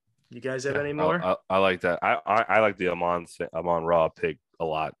 You guys have any more? I like that. I like the Amon Ra pick a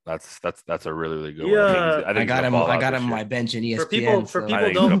lot. That's a really good Yeah. one. I think I got him on my bench in ESPN.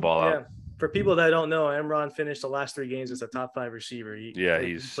 For people that don't know, Emron finished the last 3 games as a top 5 receiver. He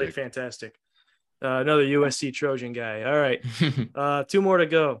played fantastic. Another USC Trojan guy. All right. 2 more to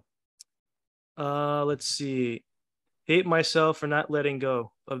go. Let's see. Hate myself for not letting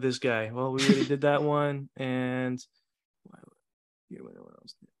go of this guy. Well, we already did that one. And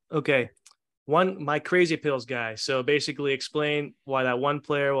okay. My crazy pills guy. So basically explain why that one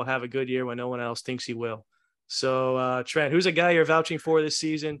player will have a good year when no one else thinks he will. So Trent, who's a guy you're vouching for this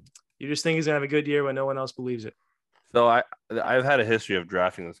season? You just think he's gonna have a good year when no one else believes it. So I've had a history of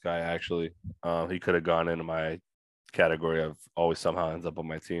drafting this guy. Actually, he could have gone into my category of always somehow ends up on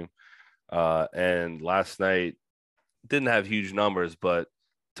my team. And last night didn't have huge numbers, but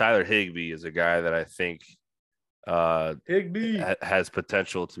Tyler Higbee is a guy that I think has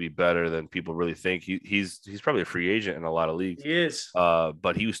potential to be better than people really think. He's probably a free agent in a lot of leagues. He is.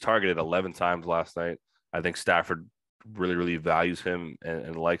 But he was targeted 11 times last night. I think Stafford really values him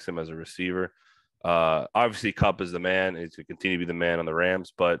and likes him as a receiver. Obviously Kupp is the man. He's going to continue to be the man on the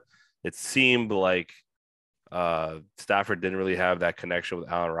Rams, but it seemed like Stafford didn't really have that connection with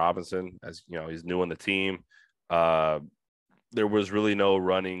Allen Robinson, as you know, he's new on the team. There was really no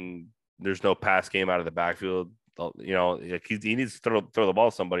running. There's no pass game out of the backfield. You know, he needs to throw the ball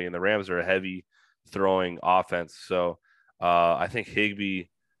to somebody, and the Rams are a heavy throwing offense. So I think Higbee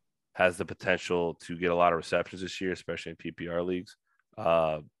has the potential to get a lot of receptions this year, especially in PPR leagues.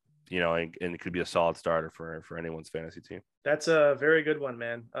 You know, and it could be a solid starter for anyone's fantasy team. That's a very good one,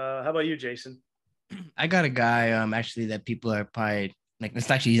 man. How about you, Jason? I got a guy actually that people are probably like,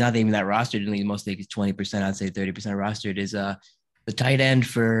 it's actually, he's not even that rostered in league. Most leagues 20%, I'd say 30% rostered, is the tight end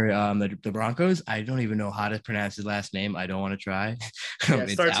for the Broncos. I don't even know how to pronounce his last name. I don't want to try. Yeah, it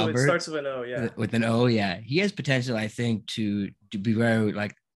starts with an O, yeah. With an O, yeah. He has potential, I think, to be very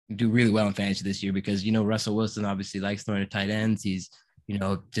do really well in fantasy this year, because you know Russell Wilson obviously likes throwing to tight ends. He's, you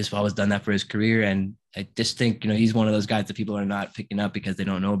know, just always done that for his career, and I just think, you know, he's one of those guys that people are not picking up because they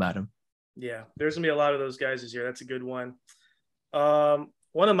don't know about him. Yeah, there's gonna be a lot of those guys this year. That's a good one.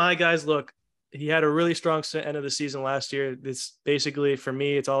 One of my guys, look, he had a really strong end of the season last year. This basically, for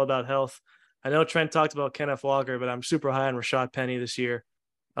me, it's all about health. I know Trent talked about Kenneth Walker, but I'm super high on Rashad Penny this year.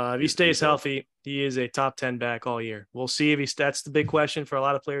 If he stays healthy, he is a top 10 back all year. We'll see if that's the big question for a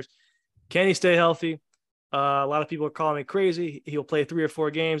lot of players. Can he stay healthy? A lot of people are calling me crazy. He'll play 3 or 4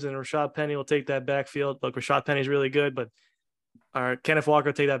 games, and Rashad Penny will take that backfield. Look, Rashad Penny's really good, but Kenneth Walker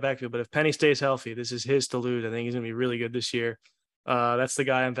will take that backfield. But if Penny stays healthy, this is his to lose. I think he's going to be really good this year. That's the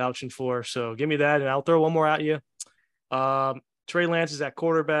guy I'm vouching for. So give me that, and I'll throw one more at you. Trey Lance is at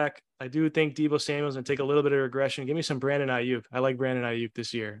quarterback. I do think Deebo Samuel's going to take a little bit of regression. Give me some Brandon Ayuk. I like Brandon Ayuk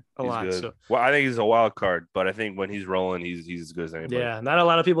this year a lot. Good. So, well, I think he's a wild card, but I think when he's rolling, he's as good as anybody. Yeah, not a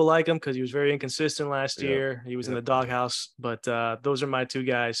lot of people like him because he was very inconsistent last year. He was in the doghouse, but those are my 2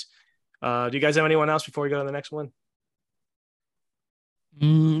 guys. Do you guys have anyone else before we go to the next one?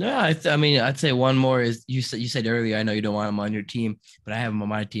 No, I mean, I'd say one more is you said earlier, I know you don't want him on your team, but I have him on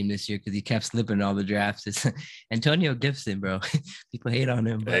my team this year because he kept slipping in all the drafts. It's Antonio Gibson, bro. People hate on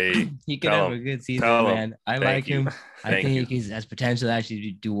him, but he could have a good season, man. I like him. I think he has potential to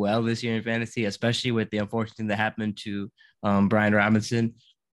actually do well this year in fantasy, especially with the unfortunate thing that happened to Brian Robinson.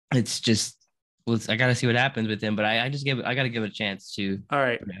 It's just, I got to see what happens with him, but I got to give it a chance to. All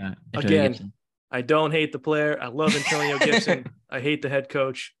right. Again, Gibson. I don't hate the player. I love Antonio Gibson. I hate the head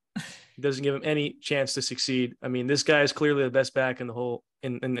coach. He doesn't give him any chance to succeed. I mean, this guy is clearly the best back in the whole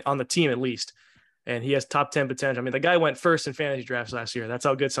on the team, at least. And he has top 10 potential. I mean, the guy went first in fantasy drafts last year. That's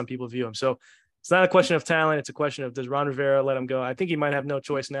how good some people view him. So it's not a question of talent. It's a question of, does Ron Rivera let him go? I think he might have no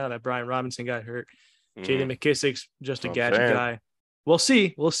choice now that Brian Robinson got hurt. J.D. McKissick's just a gadget guy. We'll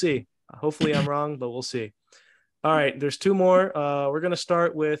see. Hopefully I'm wrong, but we'll see. All right. There's 2 more. We're going to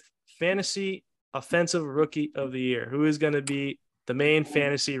start with fantasy offensive rookie of the year. Who is going to be the main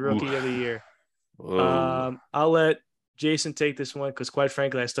fantasy rookie of the year? I'll let Jason take this one because, quite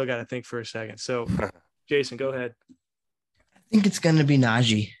frankly, I still got to think for a second. So, Jason, go ahead. I think it's going to be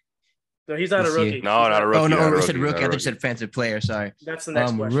Najee. No, he's not a rookie. No, not a rookie. Oh, no, I said rookie. I thought you said offensive player. Sorry. That's the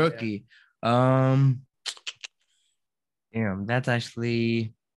next question. Rookie. Yeah. Damn, that's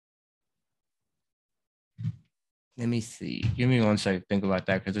actually. Let me see. Give me one second to think about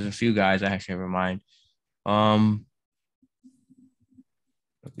that because there's a few guys I actually have in mind.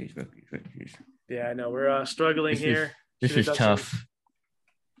 Rookies. Yeah, I know we're struggling here. This is tough.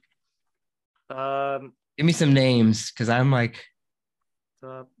 Some, give me some names because I'm like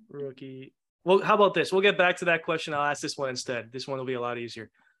top rookie. Well, how about this? We'll get back to that question. I'll ask this one instead. This one will be a lot easier.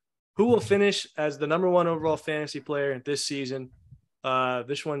 Who will finish as the number one overall fantasy player this season?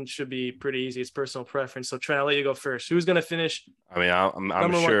 This one should be pretty easy. It's personal preference. So Trent, I'll let you go first. Who's going to finish? I mean,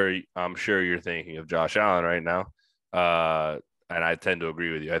 I'm sure you're thinking of Josh Allen right now. And I tend to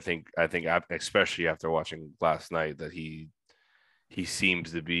agree with you. I think especially after watching last night that he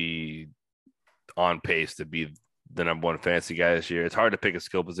seems to be on pace to be the number one fantasy guy this year. It's hard to pick a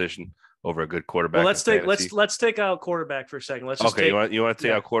skill position over a good quarterback. Well, let's take out quarterback for a second. Let's just you want to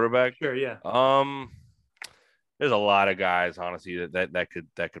take out quarterback? Sure, yeah. There's a lot of guys, honestly, that could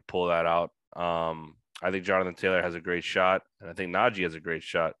pull that out. I think Jonathan Taylor has a great shot, and I think Najee has a great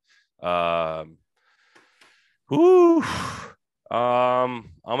shot. I'm gonna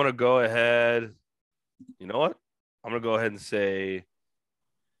go ahead. You know what? I'm gonna go ahead and say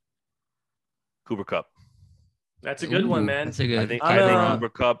Cooper Kupp. That's a good one, man. That's a good. I think Cooper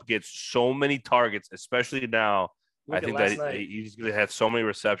Kupp gets so many targets, especially now. I think that he's going to have so many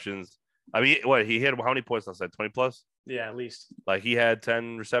receptions. I mean, he had how many points last night? 20 plus? Yeah, at least. Like he had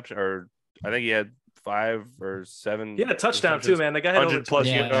 10 reception, or I think he had 5 or 7. He had a touchdown too, man. The guy had 100 plus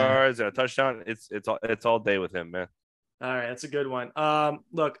yards and a touchdown. It's all day with him, man. All right, that's a good one.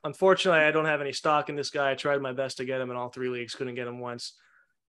 Look, unfortunately, I don't have any stock in this guy. I tried my best to get him in all 3 leagues, couldn't get him once.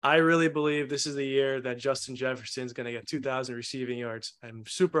 I really believe this is the year that Justin Jefferson is going to get 2,000 receiving yards. I'm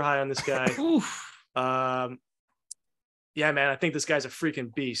super high on this guy. Yeah, man, I think this guy's a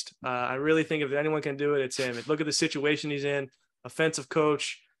freaking beast. I really think if anyone can do it, it's him. Look at the situation he's in. Offensive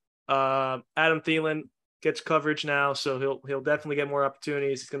coach. Adam Thielen gets coverage now, so he'll definitely get more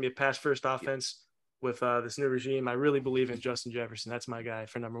opportunities. It's going to be a pass-first offense with this new regime. I really believe in Justin Jefferson. That's my guy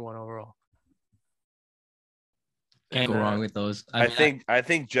for number 1 overall. Can't go wrong with those. I think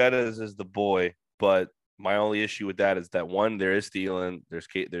Jettas is the boy, but my only issue with that is that one, there is Thielen, there's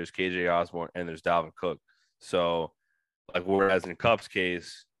KJ Osborne, and there's Dalvin Cook. So, like, whereas in Kupp's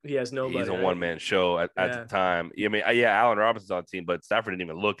case, he has nobody. He's a one-man show at the time. I mean, Allen Robinson's on the team, but Stafford didn't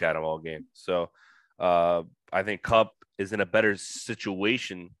even look at him all game. So, I think Kupp is in a better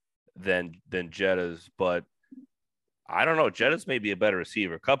situation than Jettas, but I don't know. Jettas may be a better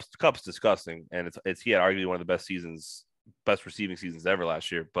receiver. Kupp's disgusting, and he had arguably one of the best receiving seasons ever last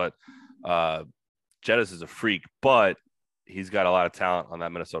year. But Jettas is a freak, but he's got a lot of talent on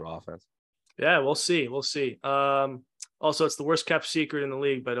that Minnesota offense. Yeah, we'll see. Also, it's the worst kept secret in the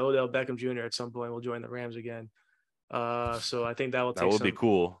league, but Odell Beckham Jr. at some point will join the Rams again. So I think that will be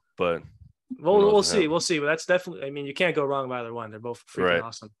cool, but we'll see. We'll see. But that's definitely. I mean, you can't go wrong with either one. They're both freaking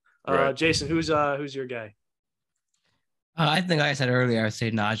awesome. Right. Jason, who's your guy? I think, like I said earlier, I would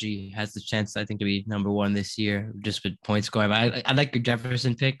say Najee has the chance, I think, to be number 1 this year, just with points scoring. I like your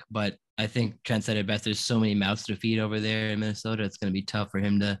Jefferson pick, but I think Trent said it best. There's so many mouths to feed over there in Minnesota. It's going to be tough for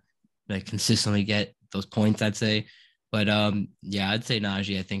him to consistently get those points, I'd say. But I'd say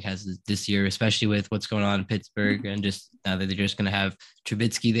Najee, I think, has this year, especially with what's going on in Pittsburgh, and just now that they're just going to have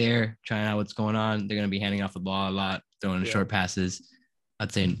Trubisky there trying out what's going on. They're going to be handing off the ball a lot, throwing short passes.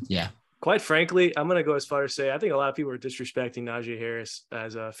 I'd say, Quite frankly, I'm going to go as far as say I think a lot of people are disrespecting Najee Harris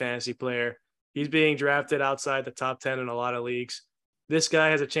as a fantasy player. He's being drafted outside the top 10 in a lot of leagues. This guy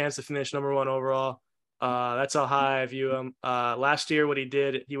has a chance to finish number 1 overall. That's how high I view him. Last year, what he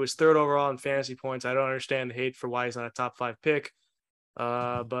did, he was 3rd overall in fantasy points. I don't understand the hate for why he's not a top 5 pick.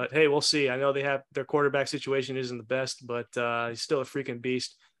 But hey, we'll see. I know their quarterback situation isn't the best, but he's still a freaking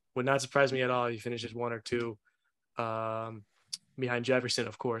beast. Would not surprise me at all if he finishes 1 or 2. Behind Jefferson,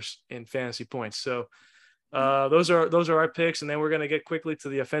 of course, in fantasy points. So those are our picks, and then we're going to get quickly to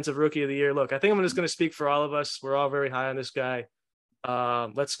the offensive rookie of the year. Look, I think I'm just going to speak for all of us. We're all very high on this guy.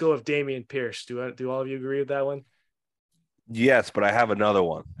 Let's go with Dameon Pierce. Do all of you agree with that one? Yes, but I have another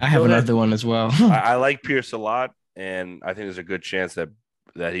one. I have another one as well. I like Pierce a lot, and I think there's a good chance that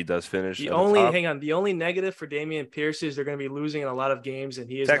he does finish. The only negative for Dameon Pierce is they're going to be losing in a lot of games, and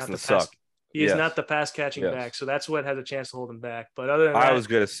he is Texans not the suck. He is not the pass catching back, so that's what has a chance to hold him back. But other than that, I was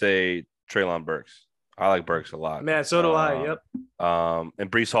gonna say Treylon Burks. I like Burks a lot. Man, so do I. Yep.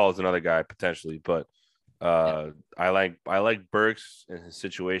 And Breece Hall is another guy potentially, but I like Burks in his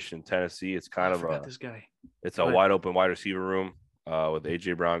situation in Tennessee. It's kind of this guy. It's a wide open wide receiver room with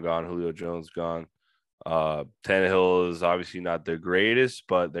AJ Brown gone, Julio Jones gone. Tannehill is obviously not the greatest,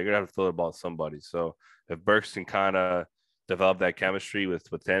 but they're gonna have to throw the ball to somebody. So if Burks can kind of develop that chemistry with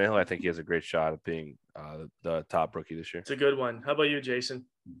Tannehill, I think he has a great shot of being the top rookie this year. It's a good one. How about you, Jason?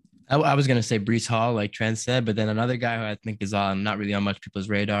 I was gonna say Brees Hall, like Trent said, but then another guy who I think is on not really on much people's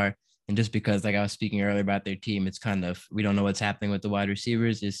radar, and just because like I was speaking earlier about their team, it's kind of we don't know what's happening with the wide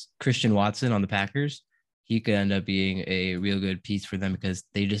receivers. Is Christian Watson on the Packers? He could end up being a real good piece for them because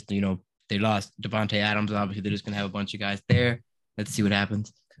they just they lost Devontae Adams. Obviously, they're just gonna have a bunch of guys there. Let's see what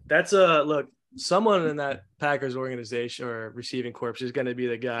happens. That's a look. Someone in that Packers organization or receiving corps is going to be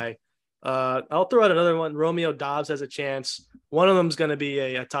the guy. I'll throw out another one. Romeo Dobbs has a chance. One of them is going to be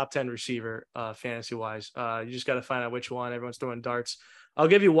a top 10 receiver, fantasy wise. You just got to find out which one. Everyone's throwing darts. I'll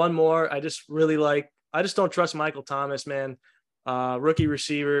give you one more. I just don't trust Michael Thomas, man. Rookie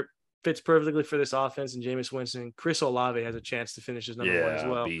receiver fits perfectly for this offense and Jameis Winston. Chris Olave has a chance to finish as number one as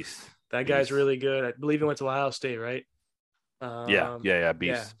well. Beast. That guy's really good. I believe he went to Ohio State, right?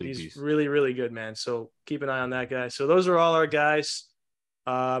 Beast. He's really, really good, man. So keep an eye on that guy. So those are all our guys.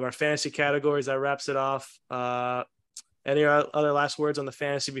 Our fantasy categories. That wraps it off. Any other last words on the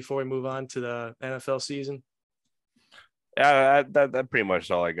fantasy before we move on to the NFL season? Yeah, that pretty much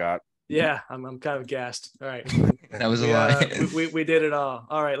all I got. Yeah, I'm kind of gassed. All right, that was a lot. we did it all.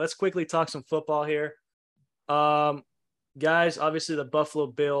 All right, let's quickly talk some football here. Guys, obviously the Buffalo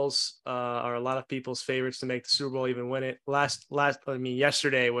Bills are a lot of people's favorites to make the Super Bowl, even win it.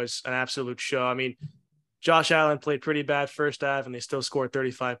 Yesterday was an absolute show. I mean, Josh Allen played pretty bad first half, and they still scored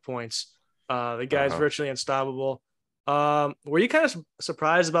 35 points. The guy's virtually unstoppable. Were you kind of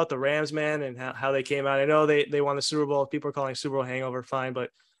surprised about the Rams, man, and how they came out? I know they won the Super Bowl. People are calling Super Bowl hangover, fine,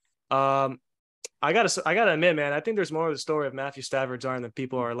 but I gotta admit, man, I think there's more of the story of Matthew Stafford's arm than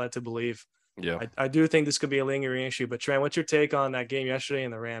people are led to believe. Yeah, I do think this could be a lingering issue. But Trent, what's your take on that game yesterday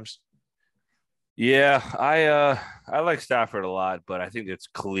and the Rams? Yeah, I like Stafford a lot, but I think it's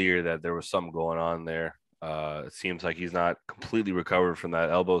clear that there was something going on there. It seems like he's not completely recovered from that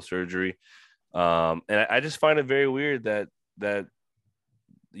elbow surgery. And I just find it very weird that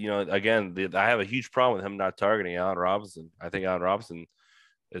again, I have a huge problem with him not targeting Allen Robinson. I think Allen Robinson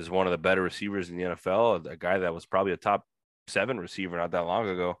is one of the better receivers in the NFL, a guy that was probably a top 7 receiver not that long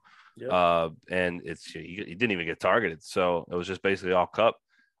ago. Yep. And he didn't even get targeted. So it was just basically all Cup.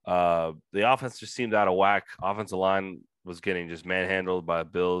 The offense just seemed out of whack. Offensive line was getting just manhandled by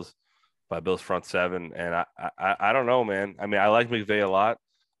Bills front 7. And I don't know, man. I mean, I like McVay a lot.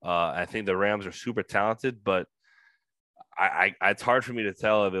 I think the Rams are super talented, but it's hard for me to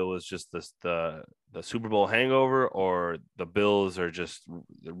tell if it was just the Super Bowl hangover or the Bills are just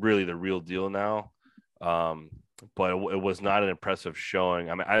really the real deal now. But it was not an impressive showing.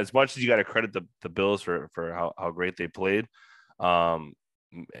 I mean, as much as you got to credit the Bills for how great they played,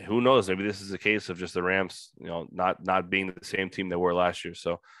 who knows? Maybe this is a case of just the Rams, not being the same team they were last year.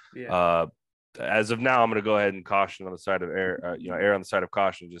 So, as of now, I'm going to go ahead and caution on the side of err on the side of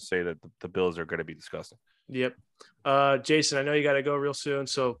caution. Just say that the Bills are going to be disgusting. Yep. Jason, I know you got to go real soon.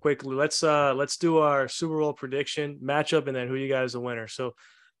 So quickly, let's do our Super Bowl prediction matchup and then who you got as the winner. So,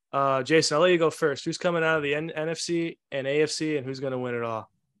 Jason, I'll let you go first. Who's coming out of the NFC and AFC and who's going to win it all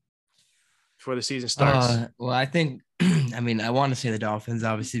before the season starts? Well, I think, I want to say the Dolphins,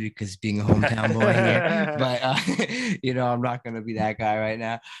 obviously, because being a hometown boy here, but, I'm not going to be that guy right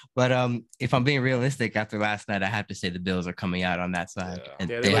now. But if I'm being realistic, after last night, I have to say the Bills are coming out on that side. Yeah. And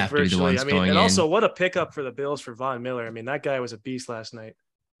They have to be the ones going in. And also, what a pickup for the Bills for Von Miller. I mean, that guy was a beast last night.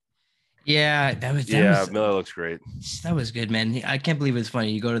 Yeah, Miller looks great. That was good, man. I can't believe it's funny.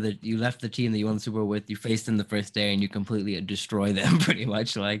 You left the team that you won the Super Bowl with, you faced them the first day, and you completely destroy them pretty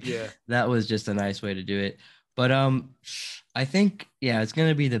much. That was just a nice way to do it. But I think it's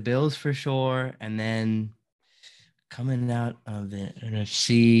gonna be the Bills for sure, and then coming out of the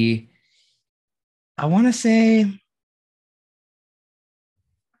NFC, I want to say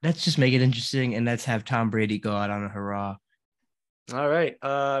let's just make it interesting and let's have Tom Brady go out on a hurrah. All right.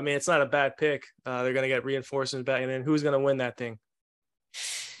 It's not a bad pick. They're going to get reinforcements back. And then who's going to win that thing?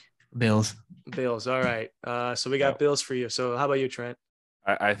 Bills. All right. So we got Bills for you. So how about you, Trent?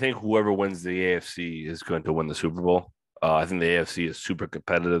 I think whoever wins the AFC is going to win the Super Bowl. I think the AFC is super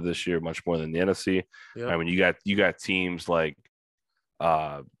competitive this year, much more than the NFC. Yep. I mean, you got teams like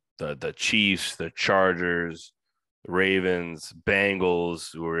the Chiefs, the Chargers, Ravens,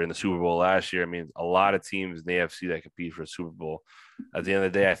 Bengals, who were in the Super Bowl last year. I mean, a lot of teams in the AFC that compete for a Super Bowl. At the end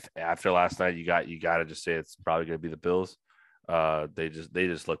of the day, after last night, you got to just say it's probably going to be the Bills. They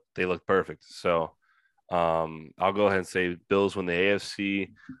look perfect. So I'll go ahead and say Bills win the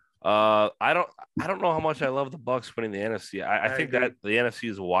AFC. I don't know how much I love the Bucs winning the NFC. I think that the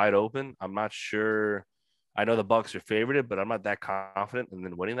NFC is wide open. I'm not sure. I know the Bucs are favorited, but I'm not that confident in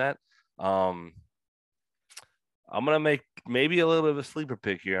them winning that. I'm going to make maybe a little bit of a sleeper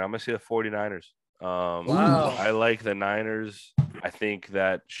pick here. I'm going to say the 49ers. Wow. I like the Niners. I think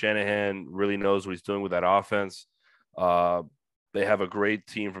that Shanahan really knows what he's doing with that offense. They have a great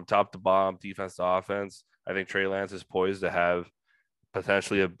team from top to bottom, defense to offense. I think Trey Lance is poised to have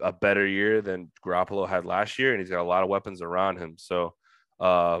potentially a better year than Garoppolo had last year, and he's got a lot of weapons around him. So,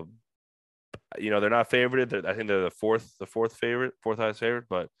 they're not favorited. I think they're the fourth highest favorite,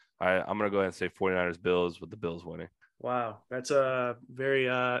 but I'm going to go ahead and say 49ers Bills with the Bills winning. Wow. That's a very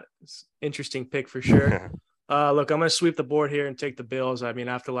interesting pick for sure. Look, I'm going to sweep the board here and take the Bills. I mean,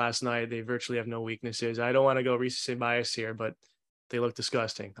 after last night, they virtually have no weaknesses. I don't want to go recency bias here, but they look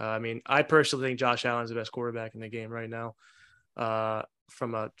disgusting. I mean, I personally think Josh Allen's the best quarterback in the game right now.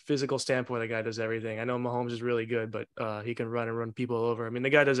 From a physical standpoint, the guy does everything. I know Mahomes is really good, but he can run people over. I mean, the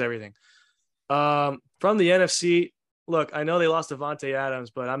guy does everything. From the NFC, look, I know they lost Devontae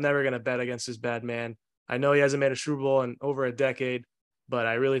Adams, but I'm never going to bet against this bad man. I know he hasn't made a Super Bowl in over a decade, but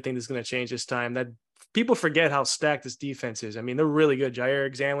I really think this is going to change this time. That people forget how stacked this defense is. I mean, they're really good.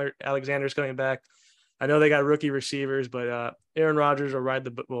 Jair Alexander's coming back. I know they got rookie receivers, but Aaron Rodgers will ride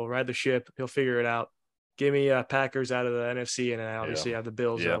the ship. He'll figure it out. Give me Packers out of the NFC, and I obviously have the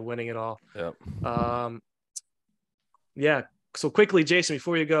Bills winning it all. Yep. So quickly, Jason,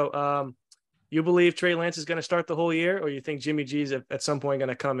 before you go, you believe Trey Lance is going to start the whole year, or you think Jimmy G is at some point going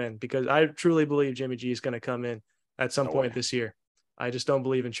to come in? Because I truly believe Jimmy G is going to come in at some point this year. I just don't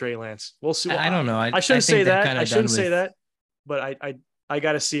believe in Trey Lance. We'll see. I don't know. I shouldn't say that. I shouldn't say that, but I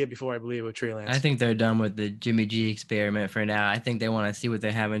got to see it before I believe with Trey Lance. I think they're done with the Jimmy G experiment for now. I think they want to see what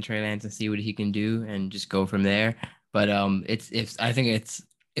they have in Trey Lance and see what he can do and just go from there. But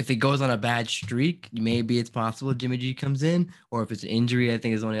if it goes on a bad streak, maybe it's possible Jimmy G comes in, or if it's an injury, I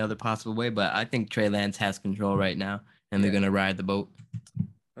think is the only other possible way. But I think Trey Lance has control right now, and they're going to ride the boat.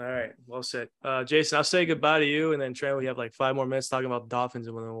 All right. Well said. Jason, I'll say goodbye to you, and then Trent, we have like 5 more minutes talking about the Dolphins.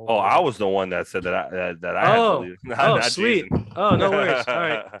 And I was the one that said that I had to leave. Not sweet. Jason. Oh, no worries. All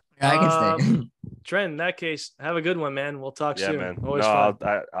right. I can stay. Trent, in that case, have a good one, man. We'll talk soon. Man. Always fun.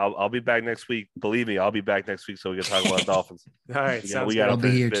 I'll be back next week. Believe me, I'll be back next week so we can talk about Dolphins. All right. I'll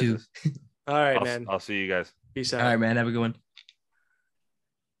be here too. All right, man. I'll see you guys. Peace out. All right, man. Have a good one.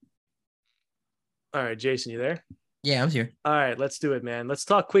 All right, Jason, you there? Yeah, I'm here. All right, let's do it, man. Let's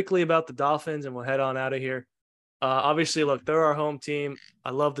talk quickly about the Dolphins, and we'll head on out of here. Obviously, look, they're our home team. I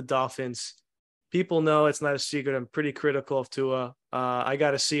love the Dolphins. People know it's not a secret. I'm pretty critical of Tua. I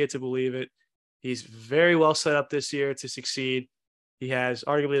got to see it to believe it. He's very well set up this year to succeed. He has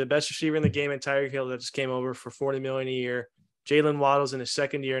arguably the best receiver in the game in Tyreek Hill that just came over for $40 million a year. Jalen Waddle's in his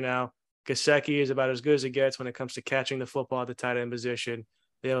second year now. Gesicki is about as good as it gets when it comes to catching the football at the tight end position.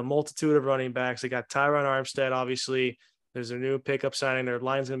 They have a multitude of running backs. They got Tyron Armstead, obviously. There's a new pickup signing. Their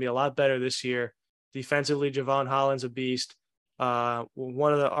line's going to be a lot better this year. Defensively, Javon Holland's a beast.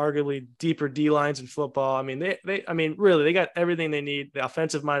 One of the arguably deeper D lines in football. I mean, really, they got everything they need. The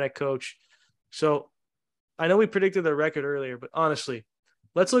offensive-minded coach. So I know we predicted their record earlier, but honestly,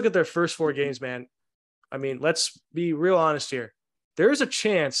 let's look at their first 4 games, man. I mean, let's be real honest here. There is a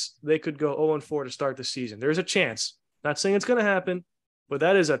chance they could go 0-4 to start the season. There's a chance. Not saying it's going to happen, but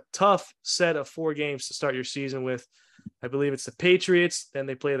that is a tough set of 4 games to start your season with. I believe it's the Patriots. Then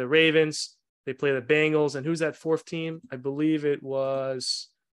they play the Ravens. They play the Bengals. And who's that 4th team? I believe it was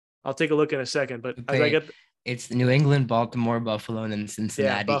 – I'll take a look in a second. But as I get – it's New England, Baltimore, Buffalo, and then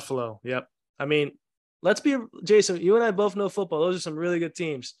Cincinnati. Yeah, Buffalo. Yep. I mean, let's be – Jason, you and I both know football. Those are some really good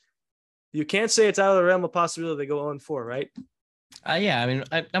teams. You can't say it's out of the realm of possibility they go 0-4, right? Yeah, I mean,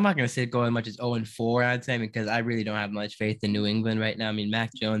 I'm not going to say go as much as 0-4, I'd say, because I really don't have much faith in New England right now. I mean,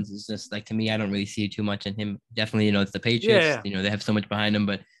 Mac Jones is just like, to me, I don't really see too much in him. Definitely, it's the Patriots. Yeah. They have so much behind them,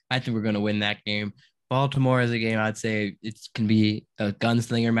 but I think we're going to win that game. Baltimore is a game I'd say it can be a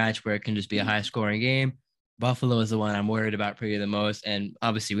gunslinger match where it can just be a high-scoring game. Buffalo is the one I'm worried about pretty the most, and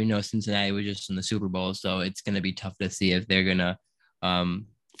obviously we know Cincinnati was just in the Super Bowl, so it's going to be tough to see if they're going to,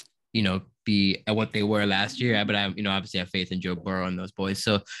 be at what they were last year. But I, obviously have faith in Joe Burrow and those boys.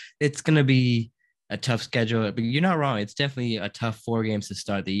 So it's going to be a tough schedule, but you're not wrong. It's definitely a tough 4 games to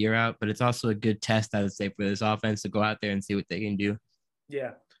start the year out, but it's also a good test, I would say, for this offense to go out there and see what they can do.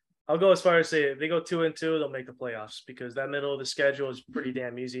 Yeah. I'll go as far as say if they go 2-2, they'll make the playoffs because that middle of the schedule is pretty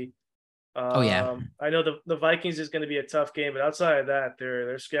damn easy. I know the Vikings is going to be a tough game, but outside of that,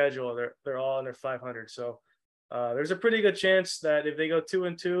 their schedule, they're all under 500. So there's a pretty good chance that if they go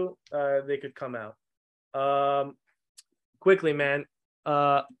 2-2, they could come out. Quickly, man.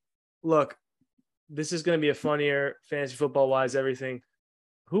 Look, this is going to be a funnier fantasy football wise, everything.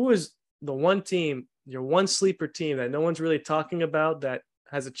 Who is the one team, your one sleeper team that no one's really talking about that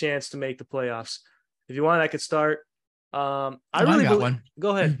has a chance to make the playoffs? If you want, I could start. I got one.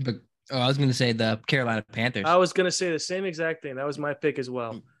 Go ahead. Oh, I was going to say the Carolina Panthers. I was going to say the same exact thing. That was my pick as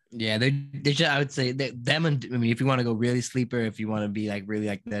well. Yeah, they just, I would say them. And I mean, if you want to go really sleeper, if you want to be like really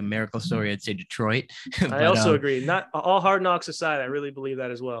like the miracle story, I'd say Detroit. But, I also agree. Not all Hard Knocks aside, I really believe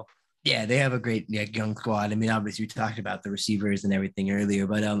that as well. Yeah, they have a great young squad. I mean, obviously we talked about the receivers and everything earlier,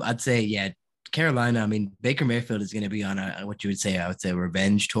 but I'd say Carolina. I mean, Baker Mayfield is going to be on what you would say, I would say, a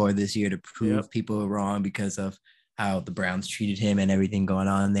revenge tour this year to prove people wrong because of how the Browns treated him and everything going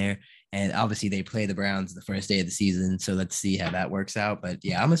on there. And obviously they play the Browns the first day of the season. So let's see how that works out. But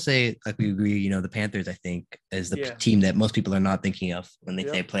yeah, I'm going to say, like we agree, the Panthers, I think, is the team that most people are not thinking of when they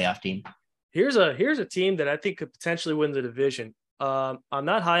say playoff team. Here's a team that I think could potentially win the division. I'm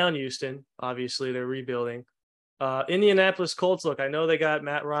not high on Houston. Obviously, they're rebuilding. Indianapolis Colts, look, I know they got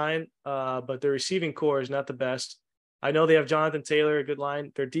Matt Ryan, but their receiving core is not the best. I know they have Jonathan Taylor, a good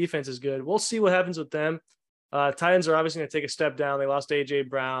line. Their defense is good. We'll see what happens with them. Titans are obviously going to take a step down. They lost A.J.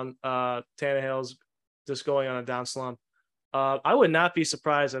 Brown. Tannehill's just going on a down slump. I would not be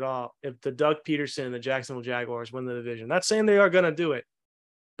surprised at all if the Doug Peterson and the Jacksonville Jaguars win the division. Not saying they are going to do it,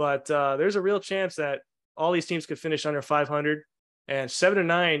 but there's a real chance that all these teams could finish under 500, and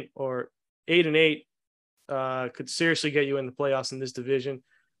 7-9 or 8-8 could seriously get you in the playoffs in this division.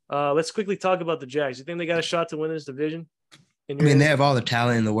 Let's quickly talk about the Jags. You think they got a shot to win this division? I mean, they have all the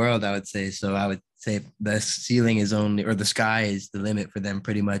talent in the world, I would say. So I would say the ceiling is only, or the sky is the limit for them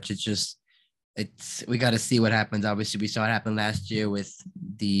pretty much. We got to see what happens. Obviously, we saw it happen last year with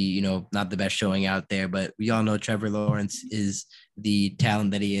the, not the best showing out there, but we all know Trevor Lawrence is the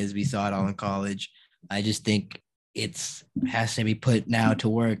talent that he is. We saw it all in college. I just think has to be put now to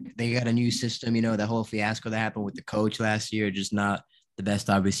work. They got a new system, the whole fiasco that happened with the coach last year, just not the best,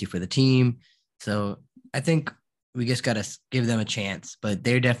 obviously, for the team. So I think we just got to give them a chance, but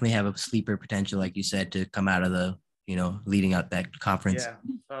they definitely have a sleeper potential, like you said, to come out of the, leading up that conference.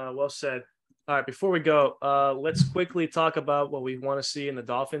 Yeah, well said. All right, before we go, let's quickly talk about what we want to see in the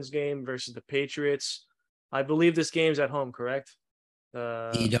Dolphins game versus the Patriots. I believe this game's at home, correct?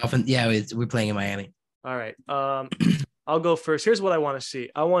 The Dolphins, we're playing in Miami. All right. I'll go first. Here's what I want to see.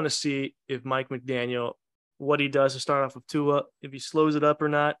 I want to see if Mike McDaniel, what he does to start off with Tua, if he slows it up or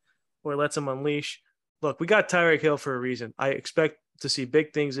not, or lets him unleash. Look, we got Tyreek Hill for a reason. I expect to see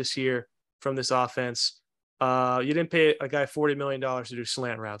big things this year from this offense. You didn't pay a guy $40 million to do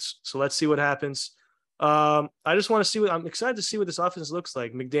slant routes. So let's see what happens. I just want to see I'm excited to see what this offense looks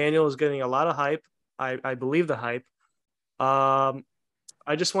like. McDaniel is getting a lot of hype. I believe the hype.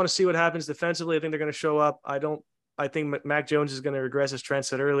 I just want to see what happens defensively. I think they're going to show up. I think Mac Jones is going to regress, as Trent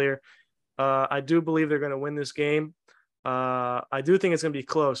said earlier. I do believe they're going to win this game. I do think it's going to be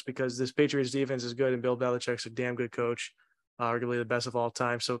close because this Patriots defense is good and Bill Belichick's a damn good coach, arguably the best of all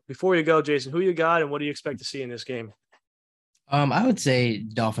time. So before you go, Jason, who you got and what do you expect to see in this game? I would say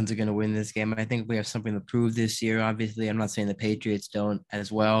Dolphins are going to win this game. I think we have something to prove this year. Obviously, I'm not saying the Patriots don't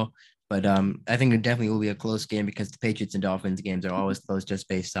as well, but I think it definitely will be a close game because the Patriots and Dolphins games are always close just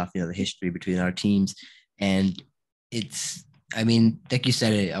based off, the history between our teams. And like you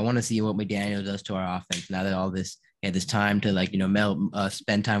said, I want to see what McDaniel does to our offense now that all this time to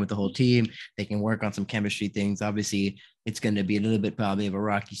spend time with the whole team. They can work on some chemistry things. Obviously, it's going to be a little bit probably of a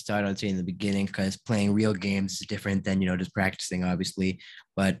rocky start, I'd say, in the beginning because playing real games is different than, just practicing, obviously.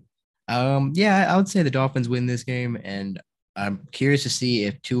 But, I would say the Dolphins win this game, and I'm curious to see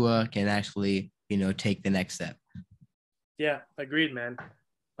if Tua can actually, take the next step. Yeah, agreed, man.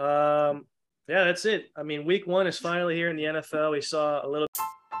 Yeah, that's it. I mean, week 1 is finally here in the NFL. We saw a little bit.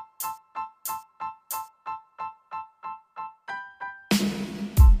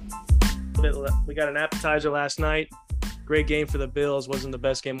 We got an appetizer last night. Great game for the Bills. Wasn't the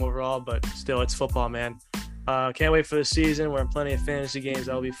best game overall, but still, it's football, man. Can't wait for the season. We're in plenty of fantasy games.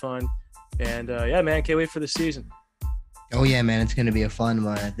 That'll be fun. And man, can't wait for the season. Oh yeah, man, it's going to be a fun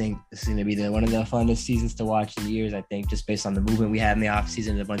one. I think it's going to be one of the funnest seasons to watch in years. I think just based on the movement we had in the offseason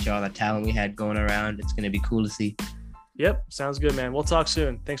and a bunch of all the talent we had going around, it's going to be cool to see. Yep, sounds good, man. We'll talk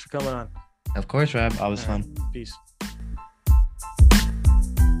soon. Thanks for coming on. Of course, Rob. Always fun. Peace.